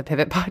this into the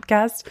Pivot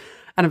podcast?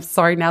 And I'm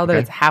sorry now that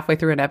it's halfway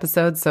through an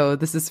episode. So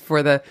this is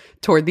for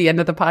toward the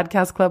end of the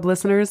podcast club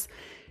listeners.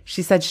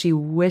 She said she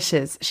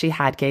wishes she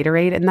had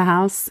Gatorade in the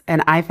house.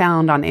 And I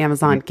found on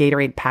Amazon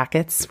Gatorade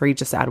packets where you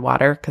just add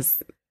water,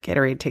 because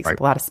Gatorade takes up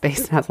a lot of space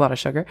and has a lot of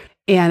sugar,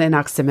 and an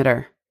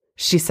oximeter.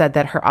 She said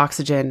that her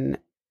oxygen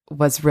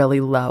was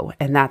really low.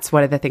 And that's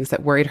one of the things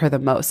that worried her the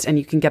most. And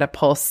you can get a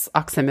pulse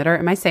oximeter.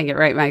 Am I saying it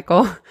right,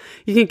 Michael?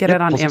 You can get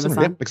it on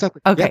Amazon. Yeah,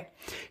 exactly. Okay.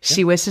 Yeah.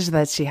 She wishes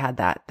that she had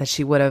that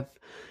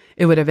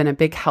it would have been a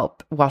big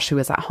help while she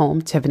was at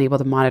home to have been able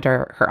to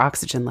monitor her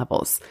oxygen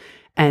levels.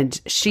 And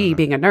she,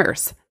 being a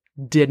nurse,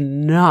 did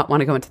not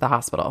want to go into the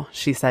hospital.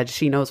 She said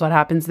she knows what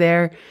happens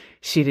there.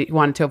 She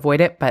wanted to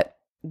avoid it, but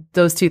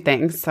those two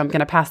things, so I'm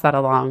going to pass that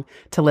along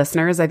to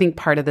listeners. I think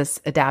part of this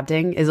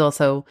adapting is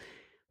also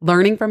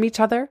learning from each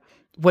other.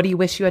 What do you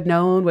wish you had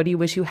known? What do you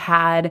wish you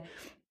had?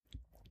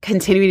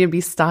 Continuing to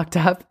be stocked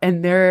up.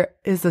 And there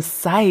is a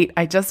site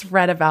I just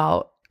read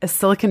about, a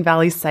Silicon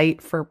Valley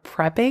site for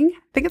prepping.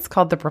 I think it's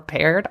called The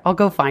Prepared. I'll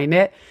go find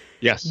it.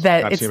 Yes,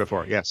 I've seen it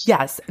before. Yes.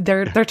 Yes.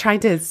 They're trying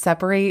to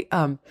separate,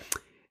 you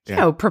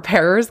know,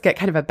 preparers get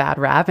kind of a bad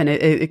rap, and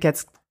it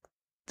gets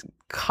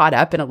caught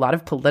up in a lot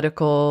of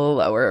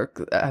political or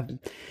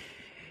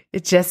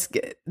it just,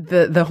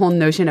 the whole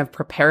notion of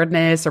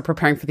preparedness or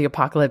preparing for the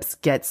apocalypse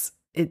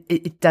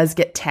it does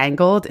get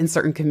tangled in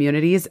certain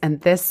communities. And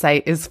this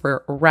site is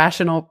for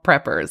rational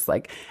preppers,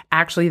 like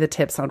actually the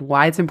tips on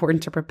why it's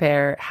important to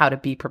prepare, how to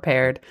be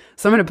prepared.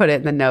 So I'm going to put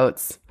it in the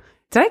notes.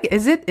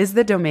 Is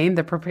the domain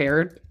The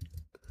Prepared?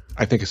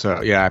 I think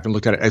so. Yeah, I haven't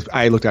looked at it.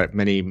 I looked at it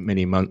many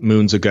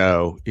moons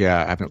ago.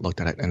 Yeah, I haven't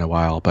looked at it in a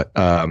while, but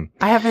I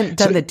haven't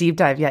done the deep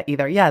dive yet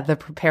either. Yeah,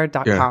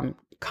 theprepared.com. Yeah.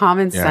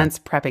 Common sense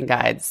prepping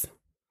guides.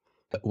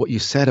 What you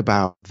said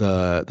about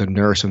the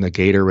nurse and the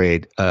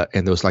Gatorade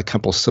and those like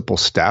couple simple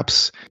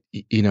steps,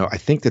 you know, I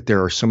think that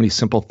there are so many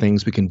simple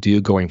things we can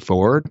do going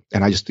forward.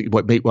 And I just just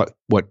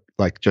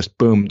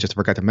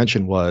forgot to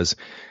mention was,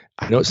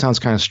 I know it sounds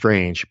kind of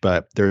strange,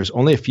 but there's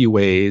only a few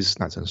ways,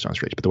 not to sound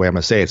strange, but the way I'm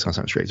going to say it's going to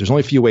sound strange. There's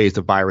only a few ways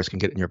the virus can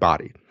get in your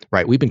body,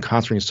 right? We've been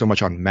concentrating so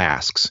much on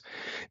masks.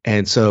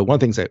 And so one of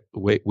the things that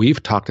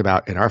we've talked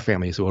about in our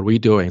family is what are we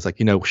doing? It's like,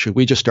 you know, should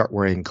we just start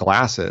wearing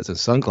glasses and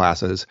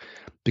sunglasses?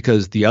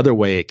 Because the other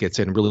way it gets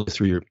in really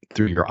through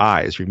your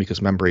eyes, your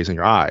mucous membranes in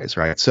your eyes,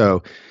 right?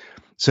 So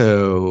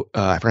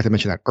I forgot to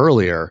mention that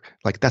earlier.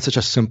 Like that's such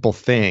a simple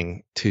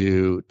thing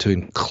to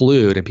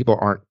include, and people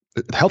aren't.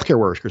 Healthcare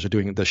workers are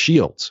doing the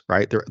shields,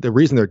 right? The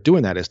reason they're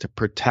doing that is to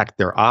protect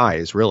their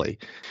eyes, really,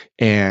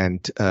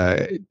 and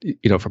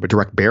you know, from a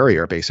direct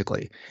barrier,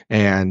 basically.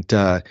 And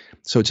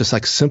so it's just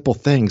like simple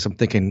things. I'm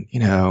thinking, you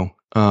know.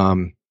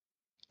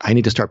 I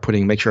need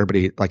to make sure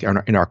everybody, like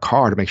in our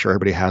car, to make sure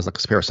everybody has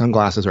like a pair of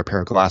sunglasses or a pair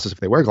of glasses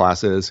if they wear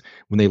glasses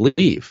when they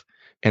leave.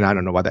 And I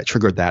don't know why that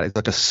triggered that. It's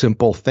like a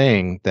simple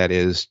thing that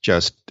is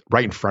just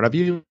right in front of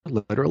you,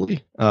 literally,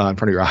 in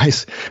front of your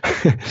eyes,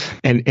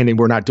 and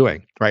we're not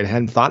doing, right. I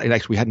hadn't thought, and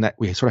actually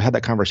we sort of had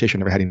that conversation,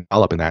 never had any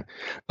follow up in that.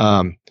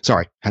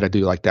 Sorry, had to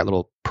do like that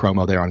little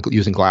promo there on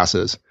using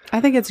glasses.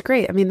 I think it's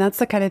great. I mean, that's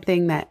the kind of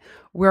thing that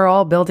we're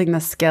all building the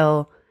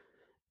skill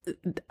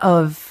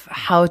of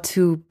how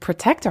to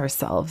protect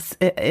ourselves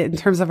in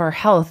terms of our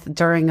health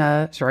during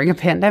a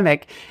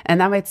pandemic.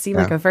 And that might seem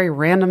like a very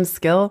random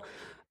skill.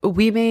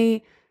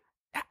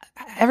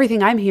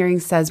 Everything I'm hearing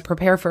says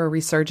prepare for a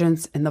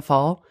resurgence in the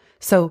fall.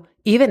 So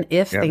even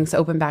if things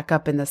open back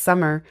up in the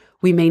summer,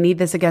 we may need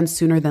this again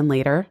sooner than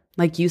later.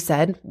 Like you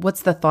said,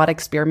 what's the thought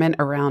experiment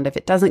around if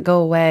it doesn't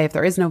go away, if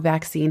there is no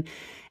vaccine?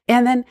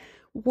 And then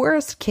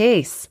worst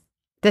case,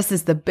 this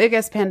is the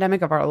biggest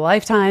pandemic of our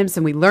lifetimes,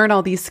 and we learn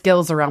all these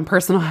skills around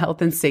personal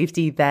health and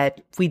safety that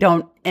we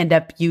don't end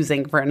up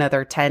using for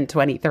another 10,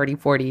 20, 30,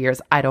 40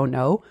 years. I don't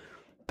know.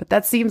 But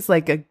that seems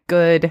like a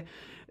good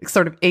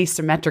sort of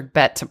asymmetric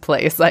bet to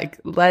place. Like,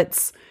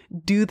 let's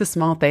do the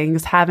small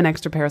things, have an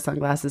extra pair of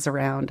sunglasses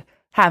around,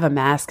 have a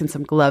mask and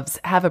some gloves,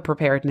 have a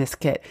preparedness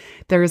kit.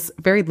 There's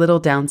very little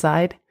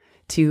downside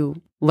to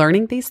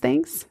learning these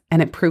things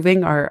and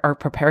improving our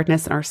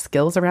preparedness and our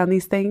skills around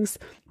these things,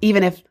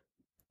 even if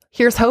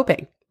here's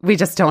hoping we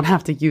just don't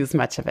have to use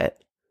much of it.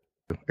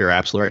 You're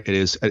absolutely right. It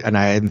is. And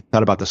I hadn't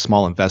thought about the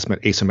small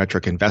investment,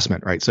 asymmetric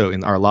investment, right? So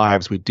in our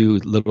lives, we do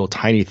little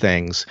tiny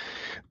things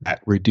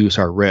that reduce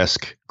our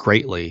risk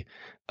greatly.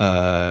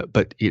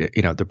 But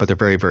they're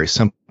very, very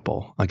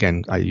simple.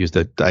 Again, I use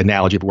the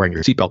analogy of wearing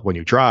your seatbelt when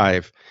you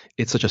drive.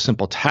 It's such a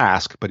simple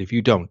task, but if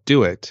you don't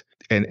do it,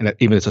 and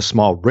even it's a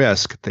small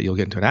risk that you'll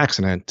get into an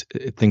accident,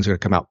 things are going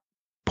to come out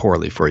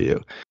poorly for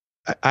you.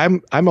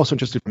 I'm also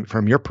interested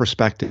from your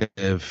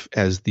perspective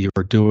as you're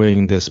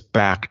doing this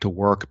back to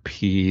work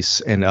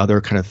piece and other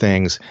kind of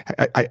things.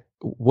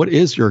 What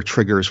is your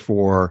triggers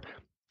for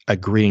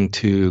agreeing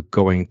to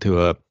going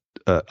to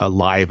a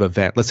live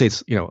event? Let's say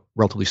it's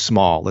relatively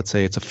small. Let's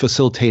say it's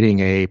facilitating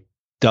a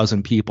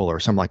dozen people or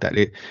something like that.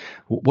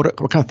 What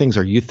kind of things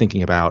are you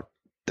thinking about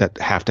that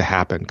have to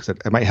happen? Because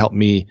it might help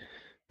me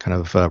kind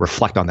of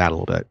reflect on that a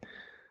little bit.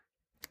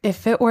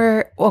 If it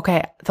were,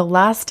 okay, the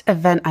last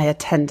event I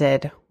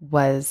attended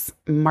was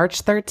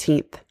March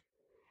 13th.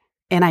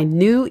 And I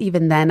knew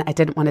even then I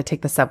didn't want to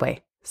take the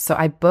subway. So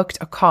I booked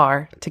a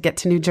car to get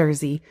to New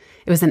Jersey.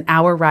 It was an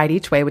hour ride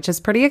each way, which is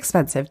pretty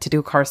expensive to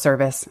do car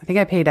service. I think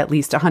I paid at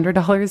least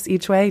 $100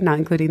 each way, not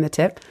including the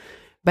tip.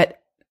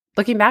 But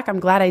looking back, I'm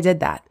glad I did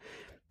that.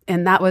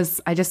 And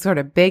I just sort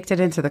of baked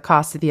it into the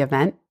cost of the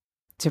event.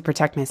 to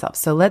protect myself.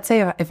 So let's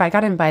say if I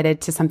got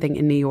invited to something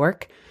in New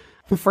York,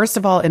 first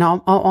of all, in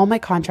all my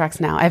contracts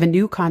now, I have a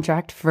new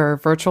contract for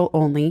virtual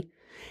only.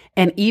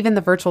 And even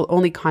the virtual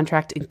only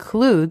contract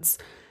includes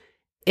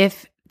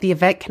if the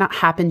event cannot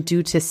happen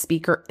due to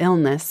speaker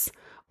illness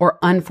or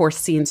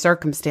unforeseen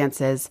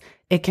circumstances,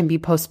 it can be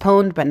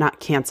postponed but not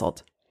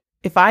canceled.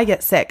 If I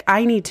get sick,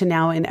 I need to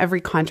now, in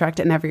every contract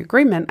and every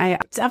agreement, I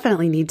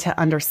definitely need to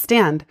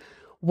understand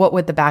what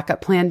would the backup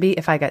plan be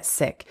if I get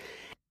sick.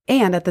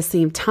 And at the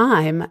same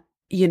time,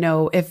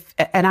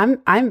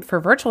 I'm for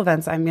virtual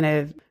events, I'm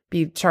going to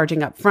be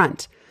charging up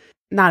front.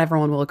 Not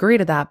everyone will agree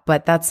to that,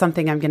 but that's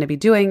something I'm going to be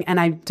doing. And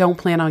I don't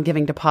plan on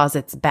giving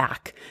deposits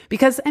back,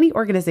 because any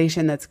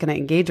organization that's going to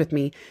engage with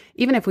me,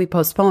 even if we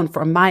postpone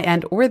from my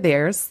end or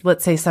theirs,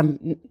 let's say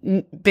some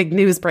big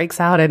news breaks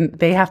out and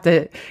they have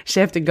to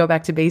shift and go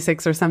back to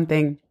basics or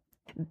something,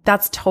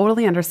 that's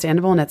totally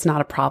understandable and it's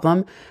not a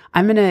problem.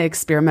 I'm going to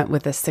experiment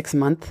with a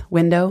 6-month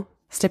window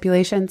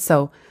stipulation.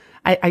 So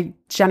I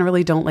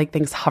generally don't like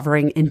things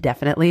hovering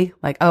indefinitely,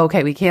 like, oh,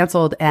 okay, we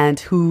canceled and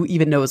who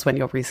even knows when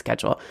you'll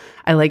reschedule.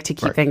 I like to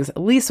keep things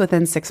at least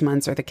within 6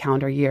 months or the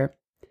calendar year.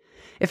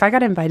 If I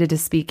got invited to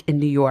speak in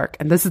New York,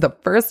 and this is the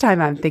first time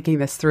I'm thinking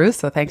this through,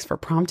 so thanks for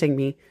prompting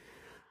me,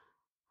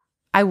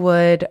 I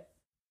would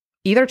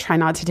either try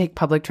not to take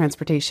public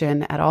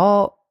transportation at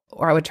all,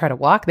 or I would try to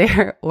walk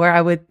there, or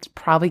I would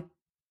probably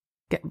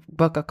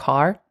book a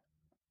car.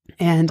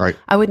 And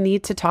I would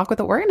need to talk with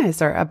the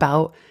organizer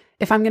about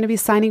if I'm going to be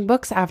signing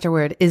books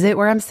afterward. Is it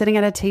where I'm sitting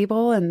at a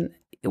table and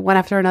one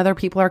after another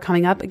people are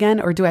coming up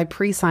again? Or do I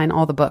pre-sign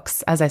all the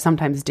books, as I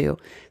sometimes do?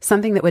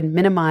 Something that would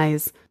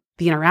minimize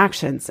the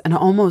interactions. And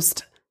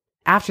almost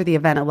after the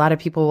event, a lot of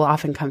people will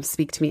often come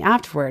speak to me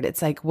afterward.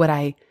 It's like, would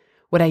I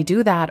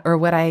do that? Or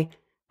would I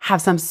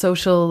have some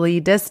socially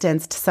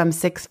distanced, some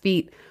 6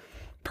 feet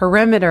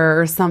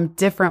perimeter or some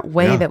different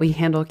way that we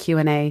handle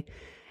Q&A?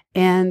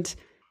 And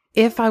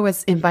if I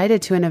was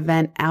invited to an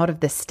event out of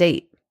the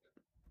state,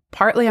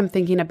 partly I'm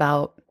thinking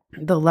about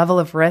the level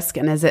of risk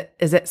and is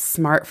it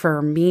smart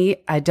for me?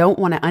 I don't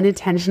want to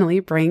unintentionally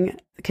bring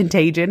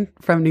contagion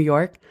from New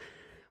York.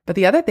 But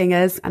the other thing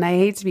is, and I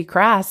hate to be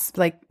crass,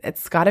 like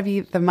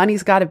the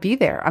money's got to be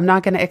there. I'm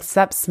not going to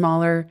accept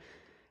smaller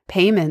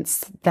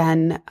payments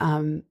than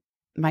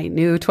my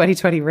new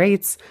 2020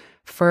 rates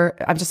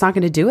I'm just not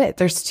going to do it.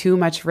 There's too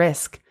much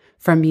risk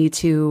for me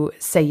to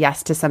say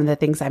yes to some of the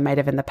things I might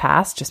have in the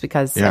past, just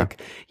because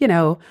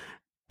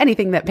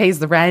anything that pays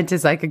the rent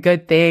is like a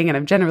good thing. And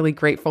I'm generally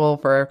grateful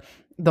for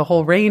the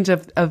whole range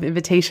of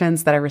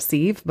invitations that I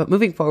receive. But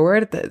moving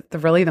forward,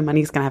 the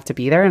money's going to have to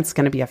be there and it's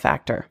going to be a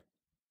factor.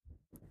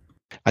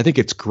 I think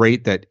it's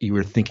great that you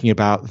were thinking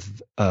about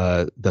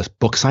the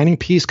book signing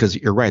piece, because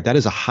you're right. That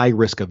is a high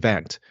risk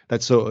event.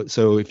 That's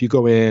so if you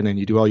go in and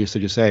you do all you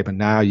said you say, but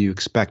now you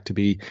expect to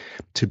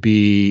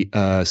be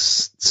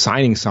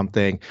signing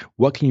something,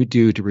 what can you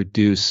do to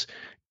reduce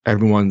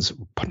everyone's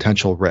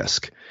potential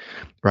risk?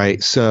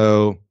 Right.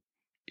 So,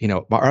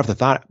 right off the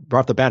bat,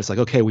 it's like,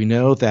 okay, we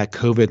know that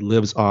COVID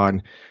lives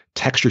on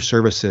texture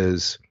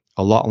surfaces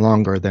a lot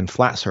longer than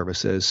flat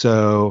surfaces.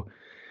 So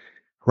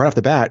right off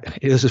the bat,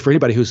 this is for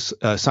anybody who's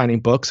signing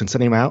books and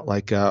sending them out,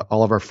 like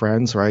all of our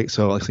friends, right?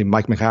 So let's see,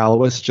 Mike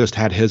Michalowicz just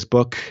had his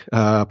book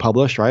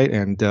published, right?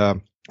 And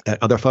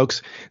other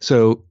folks.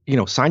 So,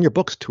 sign your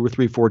books 2 or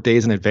 3, 4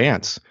 days in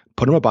advance,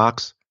 put them in a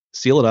box,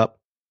 seal it up,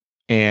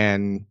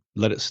 and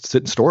let it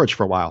sit in storage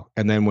for a while.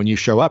 And then when you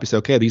show up, you say,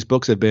 okay, these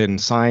books have been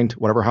signed,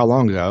 how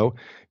long ago.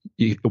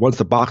 Once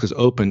the box is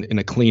opened in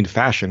a clean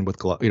fashion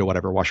with,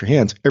 wash your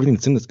hands, everything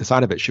that's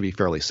inside of it should be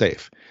fairly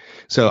safe.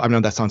 So I know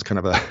that sounds kind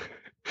of a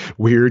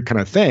weird kind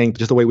of thing,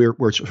 just the way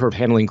we're sort of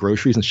handling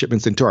groceries and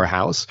shipments into our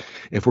house.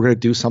 If we're going to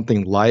do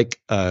something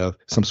like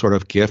some sort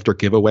of gift or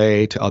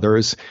giveaway to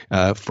others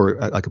for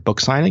like a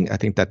book signing, I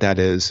think that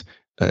is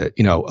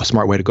a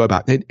smart way to go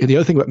about it. And the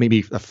other thing that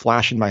maybe a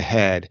flash in my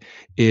head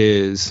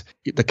is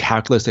the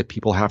calculus that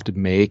people have to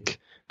make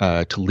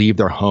to leave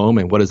their home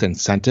and what is the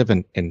incentive.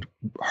 And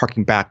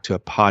harking back to a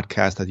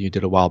podcast that you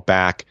did a while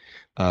back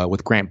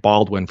with Grant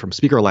Baldwin from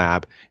Speaker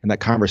Lab, and that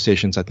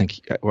conversations, I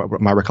think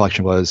my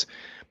recollection was,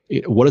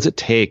 what does it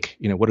take?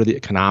 What are the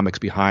economics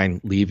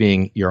behind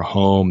leaving your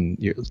home,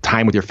 your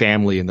time with your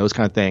family, and those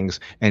kind of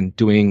things, and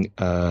doing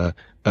a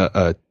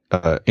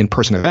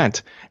in-person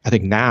event? I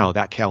think now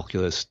that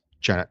calculus,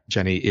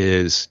 Jenny,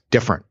 is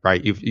different,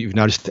 right? You've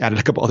now just added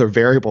a couple other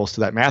variables to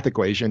that math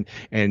equation,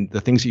 and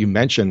the things that you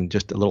mentioned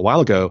just a little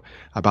while ago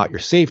about your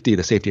safety,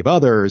 the safety of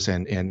others,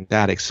 and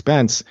that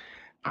expense.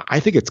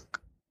 I think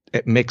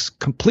it makes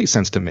complete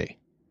sense to me.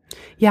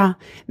 Yeah.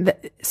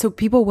 So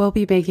people will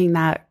be making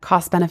that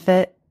cost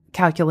benefit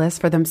calculus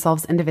for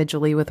themselves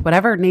individually with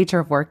whatever nature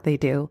of work they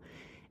do.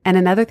 And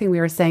another thing we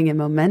were saying in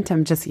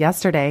Momentum just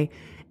yesterday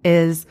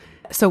is,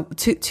 so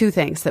two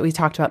things that we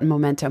talked about in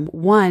Momentum.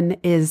 One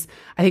is,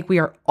 I think we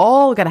are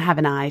all going to have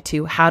an eye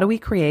to how do we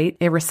create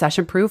a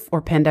recession-proof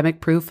or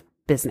pandemic-proof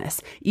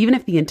business, even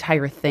if the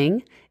entire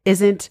thing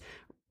isn't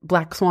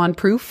black swan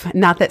proof.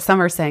 Not that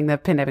some are saying the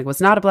pandemic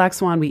was not a black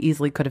swan. We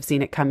easily could have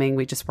seen it coming.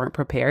 We just weren't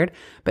prepared.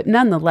 But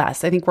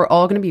nonetheless, I think we're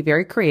all going to be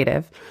very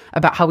creative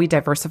about how we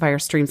diversify our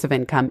streams of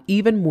income,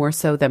 even more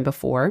so than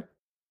before.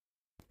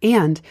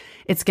 And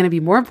it's going to be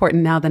more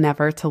important now than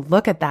ever to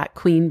look at that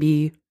queen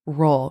bee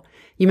role.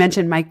 You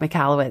mentioned Mike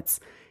Michalowicz.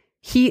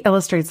 He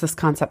illustrates this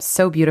concept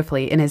so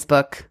beautifully in his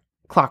book,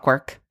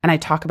 Clockwork. And I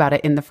talk about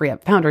it in the Free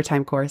Up Founder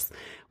Time course,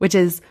 which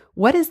is,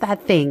 what is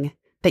that thing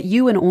that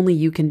you and only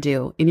you can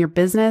do in your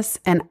business?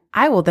 And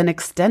I will then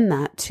extend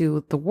that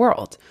to the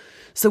world.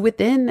 So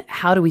within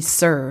how do we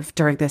serve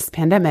during this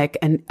pandemic?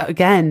 And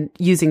again,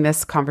 using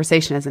this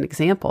conversation as an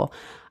example,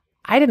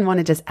 I didn't want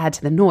to just add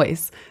to the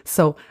noise.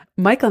 So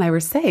Michael and I were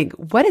saying,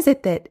 what is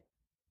it that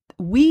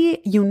we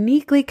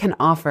uniquely can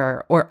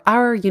offer, or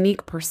our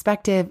unique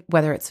perspective,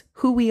 whether it's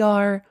who we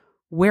are,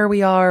 where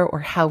we are, or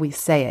how we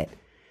say it?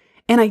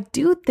 And I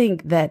do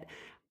think that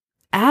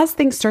as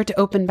things start to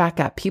open back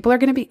up, people are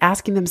going to be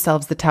asking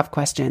themselves the tough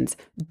questions.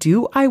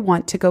 Do I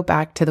want to go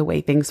back to the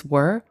way things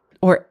were?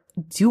 Or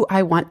do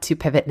I want to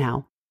pivot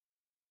now?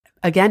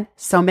 Again,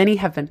 so many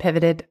have been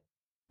pivoted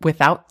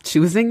without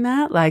choosing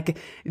that, like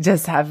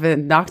just have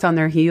been knocked on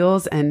their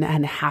heels and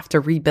have to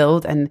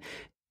rebuild and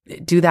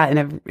do that.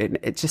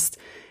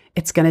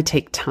 It's going to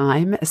take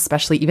time,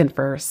 especially even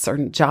for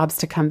certain jobs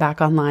to come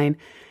back online.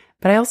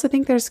 But I also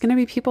think there's going to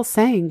be people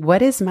saying,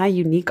 what is my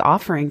unique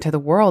offering to the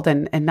world?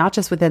 And not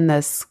just within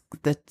the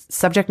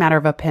subject matter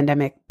of a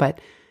pandemic, but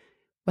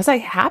was I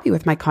happy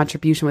with my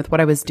contribution with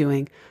what I was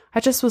doing? I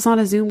just was on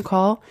a Zoom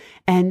call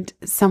and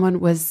someone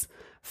was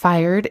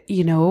fired,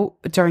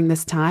 during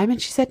this time.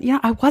 And she said,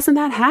 I wasn't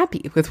that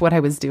happy with what I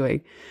was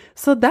doing.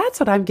 So that's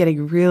what I'm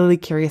getting really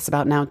curious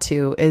about now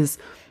too, is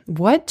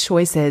what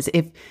choices,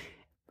 if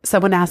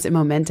someone asked at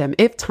Momentum,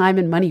 if time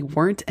and money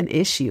weren't an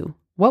issue,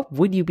 what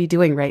would you be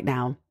doing right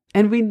now?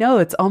 And we know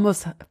it's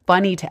almost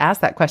funny to ask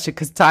that question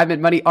because time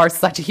and money are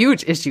such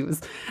huge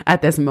issues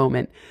at this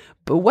moment.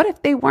 But what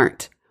if they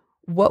weren't?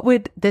 What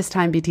would this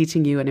time be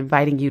teaching you and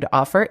inviting you to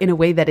offer in a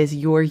way that is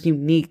your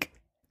unique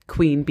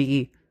queen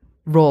bee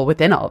role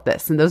within all of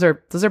this? And those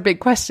are big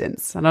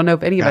questions. I don't know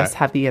if any of us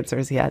have the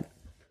answers yet.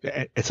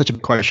 It's such a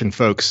big question,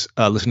 folks.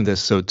 Listen to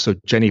this. So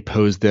Jenny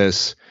posed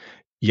this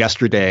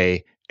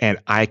yesterday, and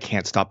I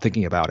can't stop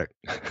thinking about it.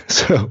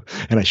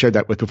 And I shared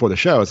that before the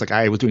show. It's like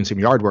I was doing some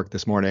yard work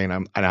this morning,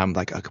 and I'm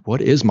like,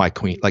 what is my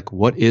queen? Like,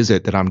 what is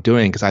it that I'm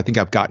doing? Because I think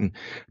I've gotten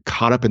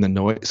caught up in the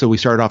noise. So we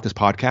started off this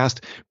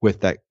podcast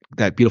with that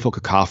beautiful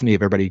cacophony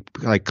of everybody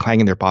like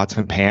clanging their pots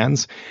and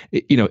pans.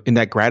 In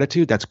that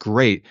gratitude, that's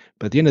great.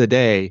 But at the end of the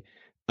day,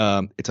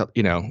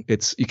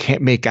 you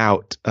can't make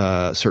out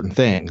certain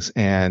things.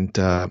 And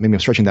maybe I'm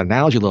stretching that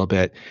analogy a little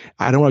bit.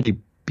 I don't want to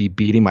be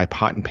beating my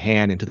pot and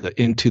pan into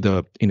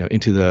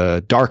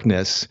the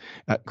darkness,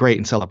 great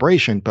in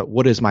celebration, but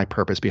what is my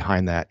purpose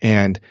behind that?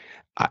 And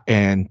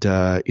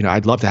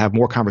I'd love to have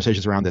more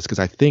conversations around this, because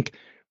I think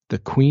the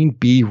queen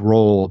bee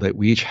role that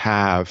we each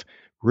have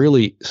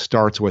really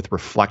starts with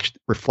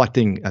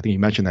reflecting. I think you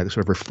mentioned that,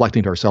 sort of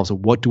reflecting to ourselves of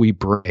what do we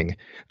bring,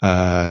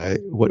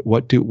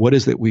 what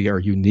is that we are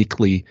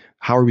uniquely,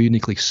 how are we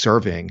uniquely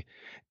serving?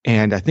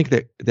 And I think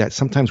that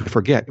sometimes we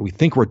forget, we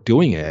think we're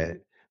doing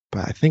it,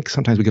 but I think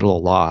sometimes we get a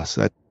little lost.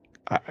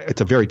 It's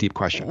a very deep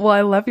question. Well,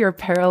 I love your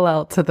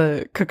parallel to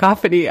the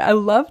cacophony. I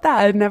love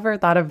that. I never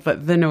thought of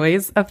the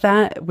noise of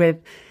that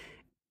with,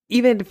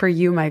 even for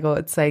you, Michael,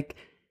 it's like,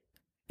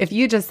 if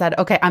you just said,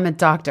 okay, I'm a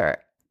doctor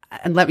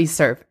and let me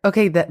serve.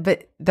 Okay.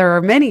 But there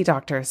are many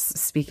doctors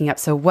speaking up.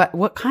 So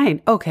what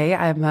kind? Okay.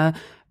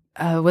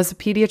 Was a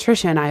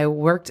pediatrician. I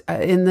worked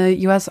in the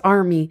U.S.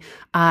 Army.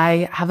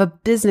 I have a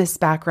business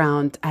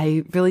background.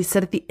 I really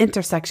sit at the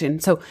intersection.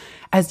 So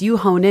as you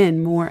hone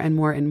in more and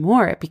more and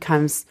more, it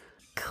becomes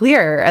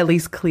clearer, at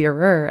least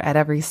clearer at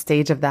every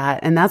stage of that.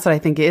 And that's what I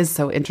think is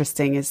so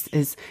interesting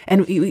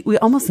and we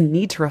almost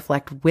need to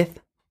reflect with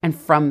and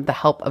from the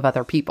help of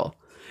other people.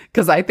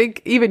 Because I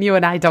think even you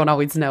and I don't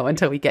always know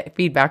until we get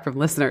feedback from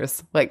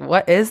listeners. Like,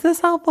 what is this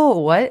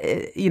helpful?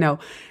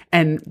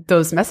 And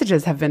those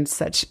messages have been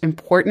such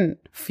important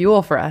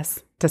fuel for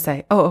us to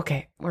say, oh,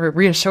 okay, we're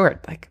reassured.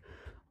 Like,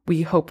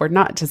 we hope we're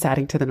not just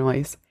adding to the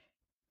noise.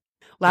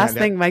 Last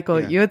thing, Michael,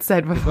 you had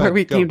said before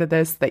we came to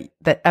this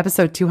that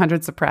episode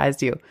 200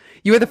 surprised you.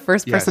 You were the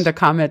first person to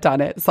comment on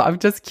it. So I'm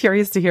just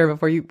curious to hear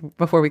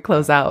before we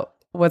close out,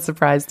 what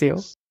surprised you?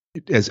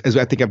 As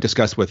I think I've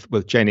discussed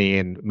with Jenny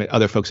and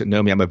other folks that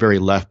know me, I'm a very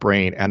left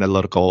brain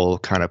analytical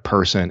kind of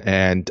person.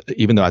 And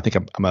even though I think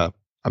I'm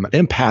an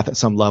empath at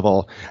some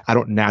level, I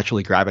don't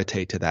naturally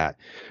gravitate to that.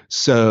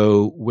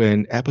 So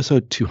when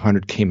episode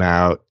 200 came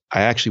out,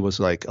 I actually was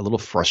like a little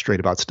frustrated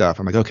about stuff.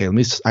 I'm like, okay,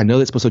 I know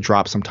that's supposed to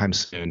drop sometime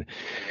soon.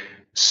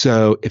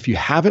 So if you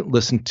haven't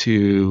listened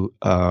to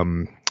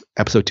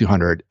episode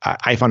 200,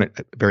 I found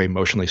it very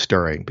emotionally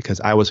stirring,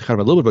 because I was kind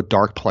of a little bit of a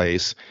dark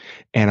place.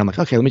 And I'm like,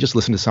 okay, let me just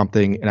listen to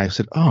something. And I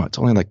said, oh, it's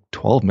only like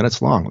 12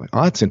 minutes long. I'm like,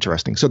 oh, that's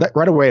interesting. So that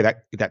right away,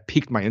 that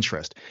piqued my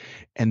interest.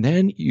 And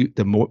then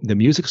the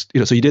music,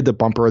 so you did the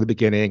bumper at the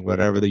beginning,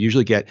 whatever they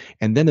usually get.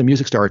 And then the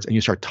music starts and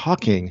you start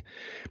talking.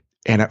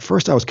 And at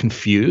first I was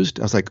confused.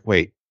 I was like,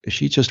 wait, is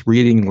she just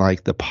reading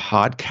like the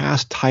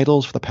podcast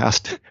titles for the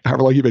past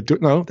however long you've been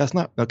doing? No, that's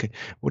not. Okay.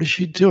 What is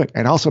she doing?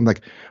 And also I'm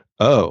like,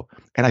 oh,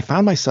 and I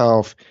found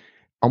myself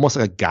almost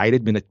like a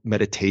guided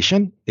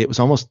meditation. It was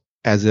almost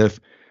as if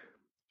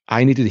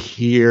I needed to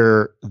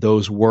hear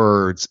those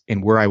words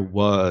and where I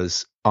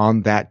was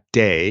on that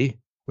day,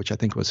 which I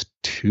think was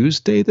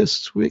Tuesday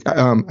this week. I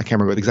can't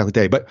remember the exact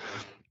day, but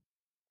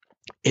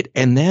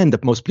and then the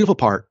most beautiful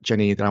part,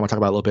 Jenny, that I want to talk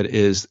about a little bit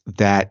is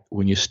that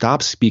when you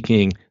stop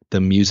speaking, the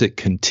music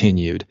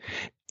continued.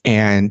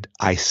 And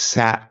I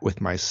sat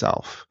with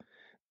myself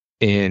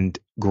and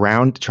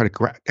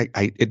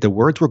the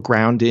words were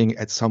grounding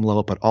at some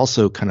level, but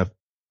also kind of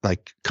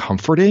like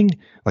comforting.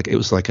 Like it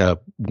was like a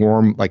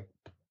warm, like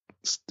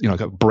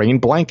a brain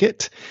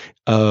blanket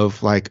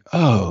of like,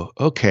 oh,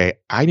 okay,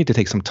 I need to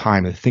take some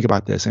time to think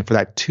about this. And for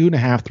that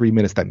 2.5, 3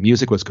 minutes that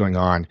music was going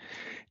on,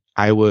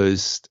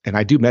 and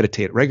I do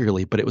meditate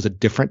regularly, but it was a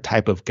different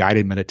type of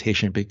guided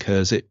meditation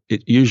because it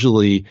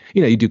usually,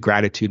 you do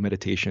gratitude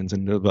meditations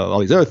and all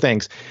these other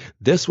things.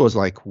 This was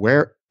like,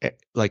 what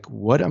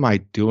am I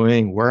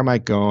doing? Where am I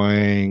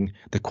going?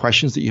 The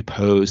questions that you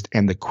posed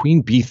and the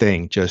queen bee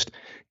thing just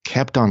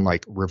kept on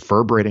like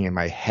reverberating in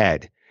my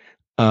head.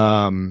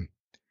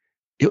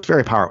 It was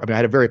very powerful. I mean, I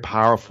had a very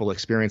powerful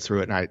experience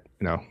through it, and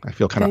I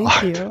feel kind of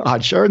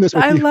odd sharing this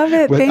with you. I love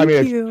it.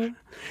 Thank you.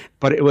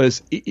 But it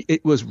was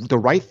the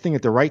right thing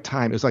at the right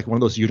time. It was like one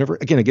of those universe.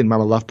 Again, I'm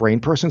a left brain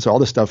person, so all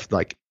this stuff,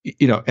 like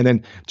And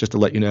then just to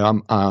let you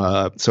know,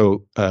 I'm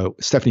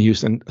Stephanie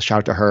Houston. Shout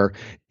out to her.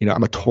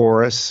 I'm a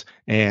Taurus,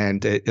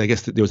 and I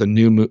guess there was the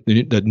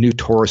new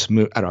Taurus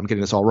moon. I don't know. I'm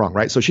getting this all wrong,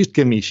 right? So she's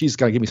going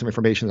to give me some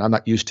information that I'm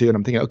not used to, and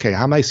I'm thinking, okay,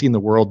 how am I seeing the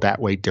world that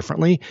way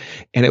differently?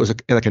 And it was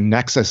like a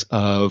nexus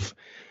of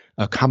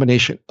a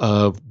combination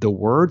of the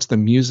words, the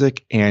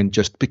music, and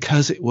just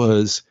because it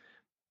was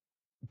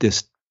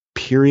this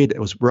period that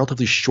was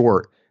relatively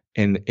short,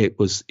 and it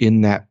was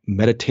in that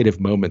meditative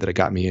moment that it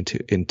got me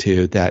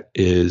into that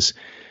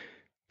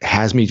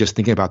has me just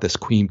thinking about this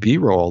queen bee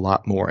role a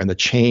lot more and the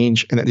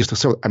change. And I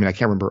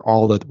can't remember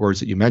all the words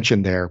that you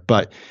mentioned there,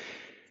 but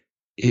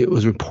it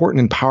was important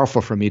and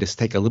powerful for me to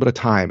take a little bit of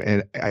time.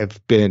 And I've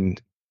been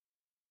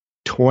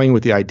toying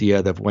with the idea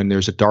of when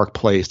there's a dark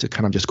place to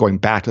kind of just going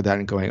back to that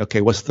and going,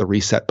 okay, what's the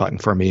reset button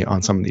for me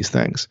on some of these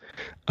things?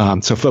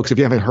 So folks, if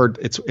you haven't heard,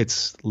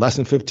 it's less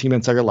than 15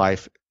 minutes of your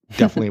life.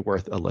 Definitely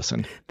worth a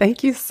listen.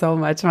 Thank you so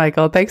much,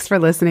 Michael. Thanks for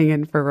listening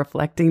and for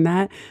reflecting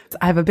that.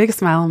 I have a big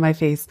smile on my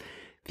face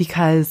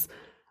because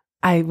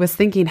I was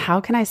thinking,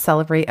 how can I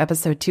celebrate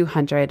episode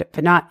 200,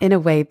 but not in a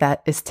way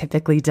that is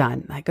typically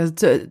done? Like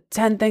 10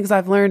 things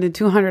I've learned in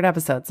 200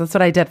 episodes. That's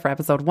what I did for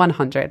episode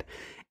 100.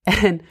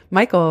 And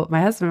Michael,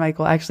 my husband,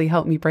 Michael, actually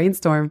helped me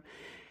brainstorm.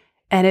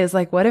 And it was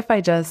like, what if I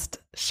just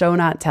show,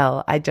 not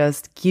tell? I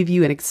just give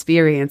you an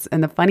experience.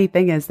 And the funny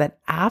thing is that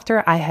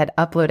after I had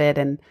uploaded,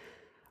 and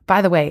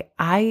by the way,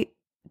 I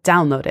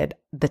downloaded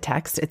the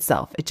text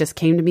itself. It just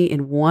came to me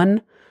in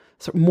one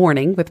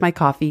morning with my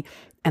coffee,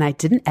 and I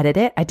didn't edit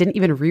it. I didn't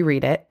even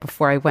reread it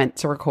before I went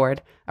to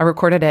record. I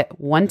recorded it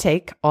one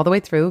take all the way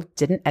through,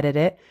 didn't edit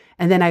it.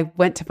 And then I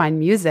went to find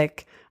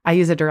music. I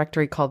use a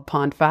directory called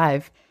Pond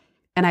 5.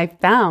 And I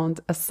found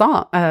a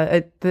song,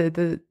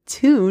 the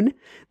tune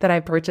that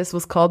I purchased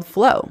was called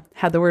Flow,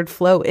 had the word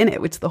flow in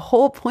it, which the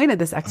whole point of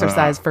this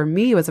exercise for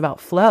me was about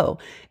flow,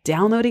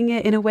 downloading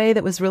it in a way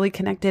that was really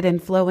connected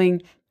and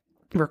flowing,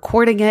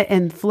 recording it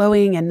and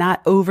flowing and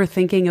not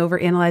overthinking,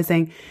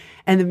 overanalyzing.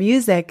 And the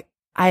music,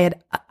 I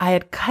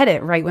had cut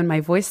it right when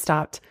my voice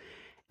stopped,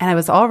 and I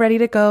was all ready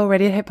to go,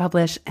 ready to hit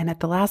publish. And at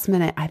the last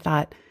minute, I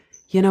thought,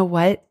 you know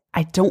what?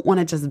 I don't want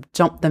to just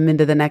jump them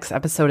into the next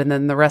episode and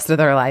then the rest of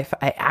their life.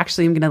 I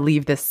actually am going to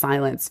leave this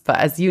silence. But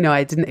as you know,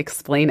 I didn't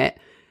explain it.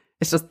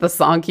 It's just the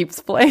song keeps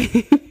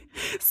playing.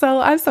 So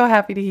I'm so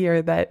happy to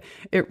hear that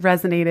it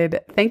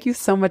resonated. Thank you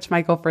so much,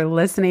 Michael, for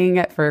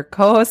listening, for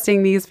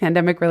co-hosting these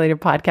pandemic-related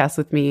podcasts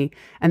with me.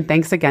 And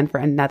thanks again for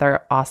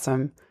another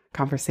awesome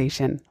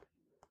conversation.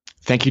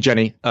 Thank you,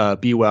 Jenny.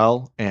 Be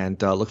well,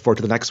 and look forward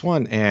to the next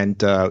one.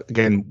 And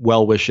again,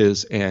 well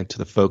wishes and to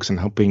the folks, and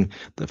hoping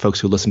the folks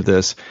who listen to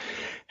this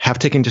have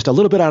taken just a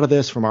little bit out of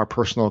this from our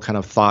personal kind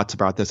of thoughts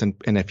about this. And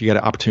if you get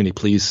an opportunity,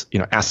 please,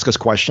 ask us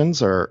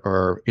questions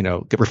or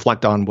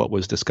reflect on what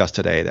was discussed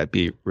today. That'd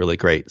be really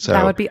great. So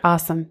that would be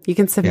awesome. You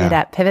can submit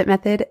at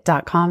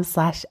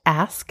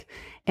pivotmethod.com/ask.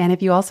 And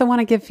if you also want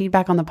to give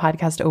feedback on the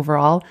podcast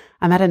overall,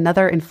 I'm at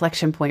another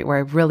inflection point where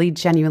I really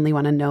genuinely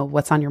want to know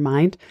what's on your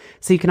mind.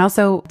 So you can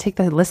also take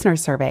the listener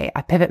survey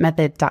at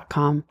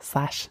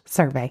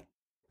pivotmethod.com/survey.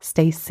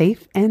 Stay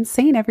safe and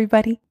sane,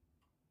 everybody.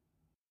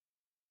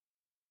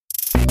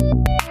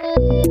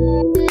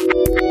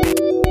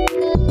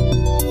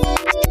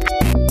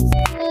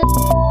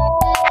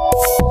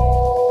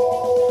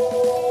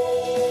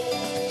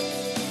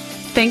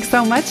 Thanks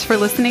so much for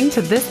listening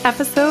to this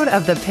episode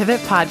of the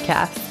Pivot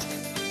Podcast.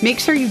 Make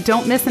sure you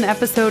don't miss an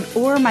episode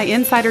or my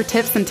insider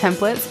tips and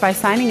templates by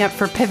signing up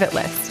for Pivot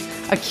List,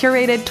 a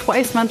curated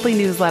twice monthly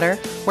newsletter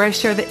where I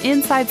share the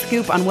inside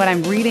scoop on what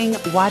I'm reading,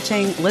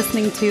 watching,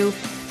 listening to,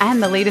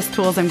 and the latest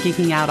tools I'm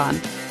geeking out on.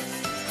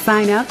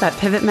 Sign up at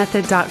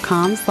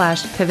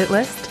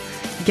pivotmethod.com/pivotlist.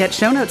 Get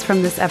show notes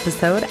from this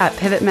episode at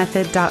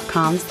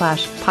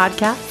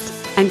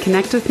pivotmethod.com/podcast and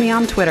connect with me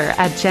on Twitter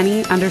at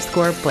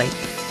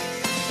Jenny_Blake.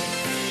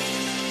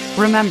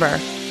 Remember,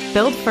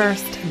 build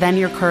first, then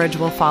your courage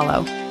will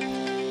follow.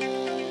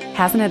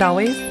 Hasn't it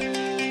always?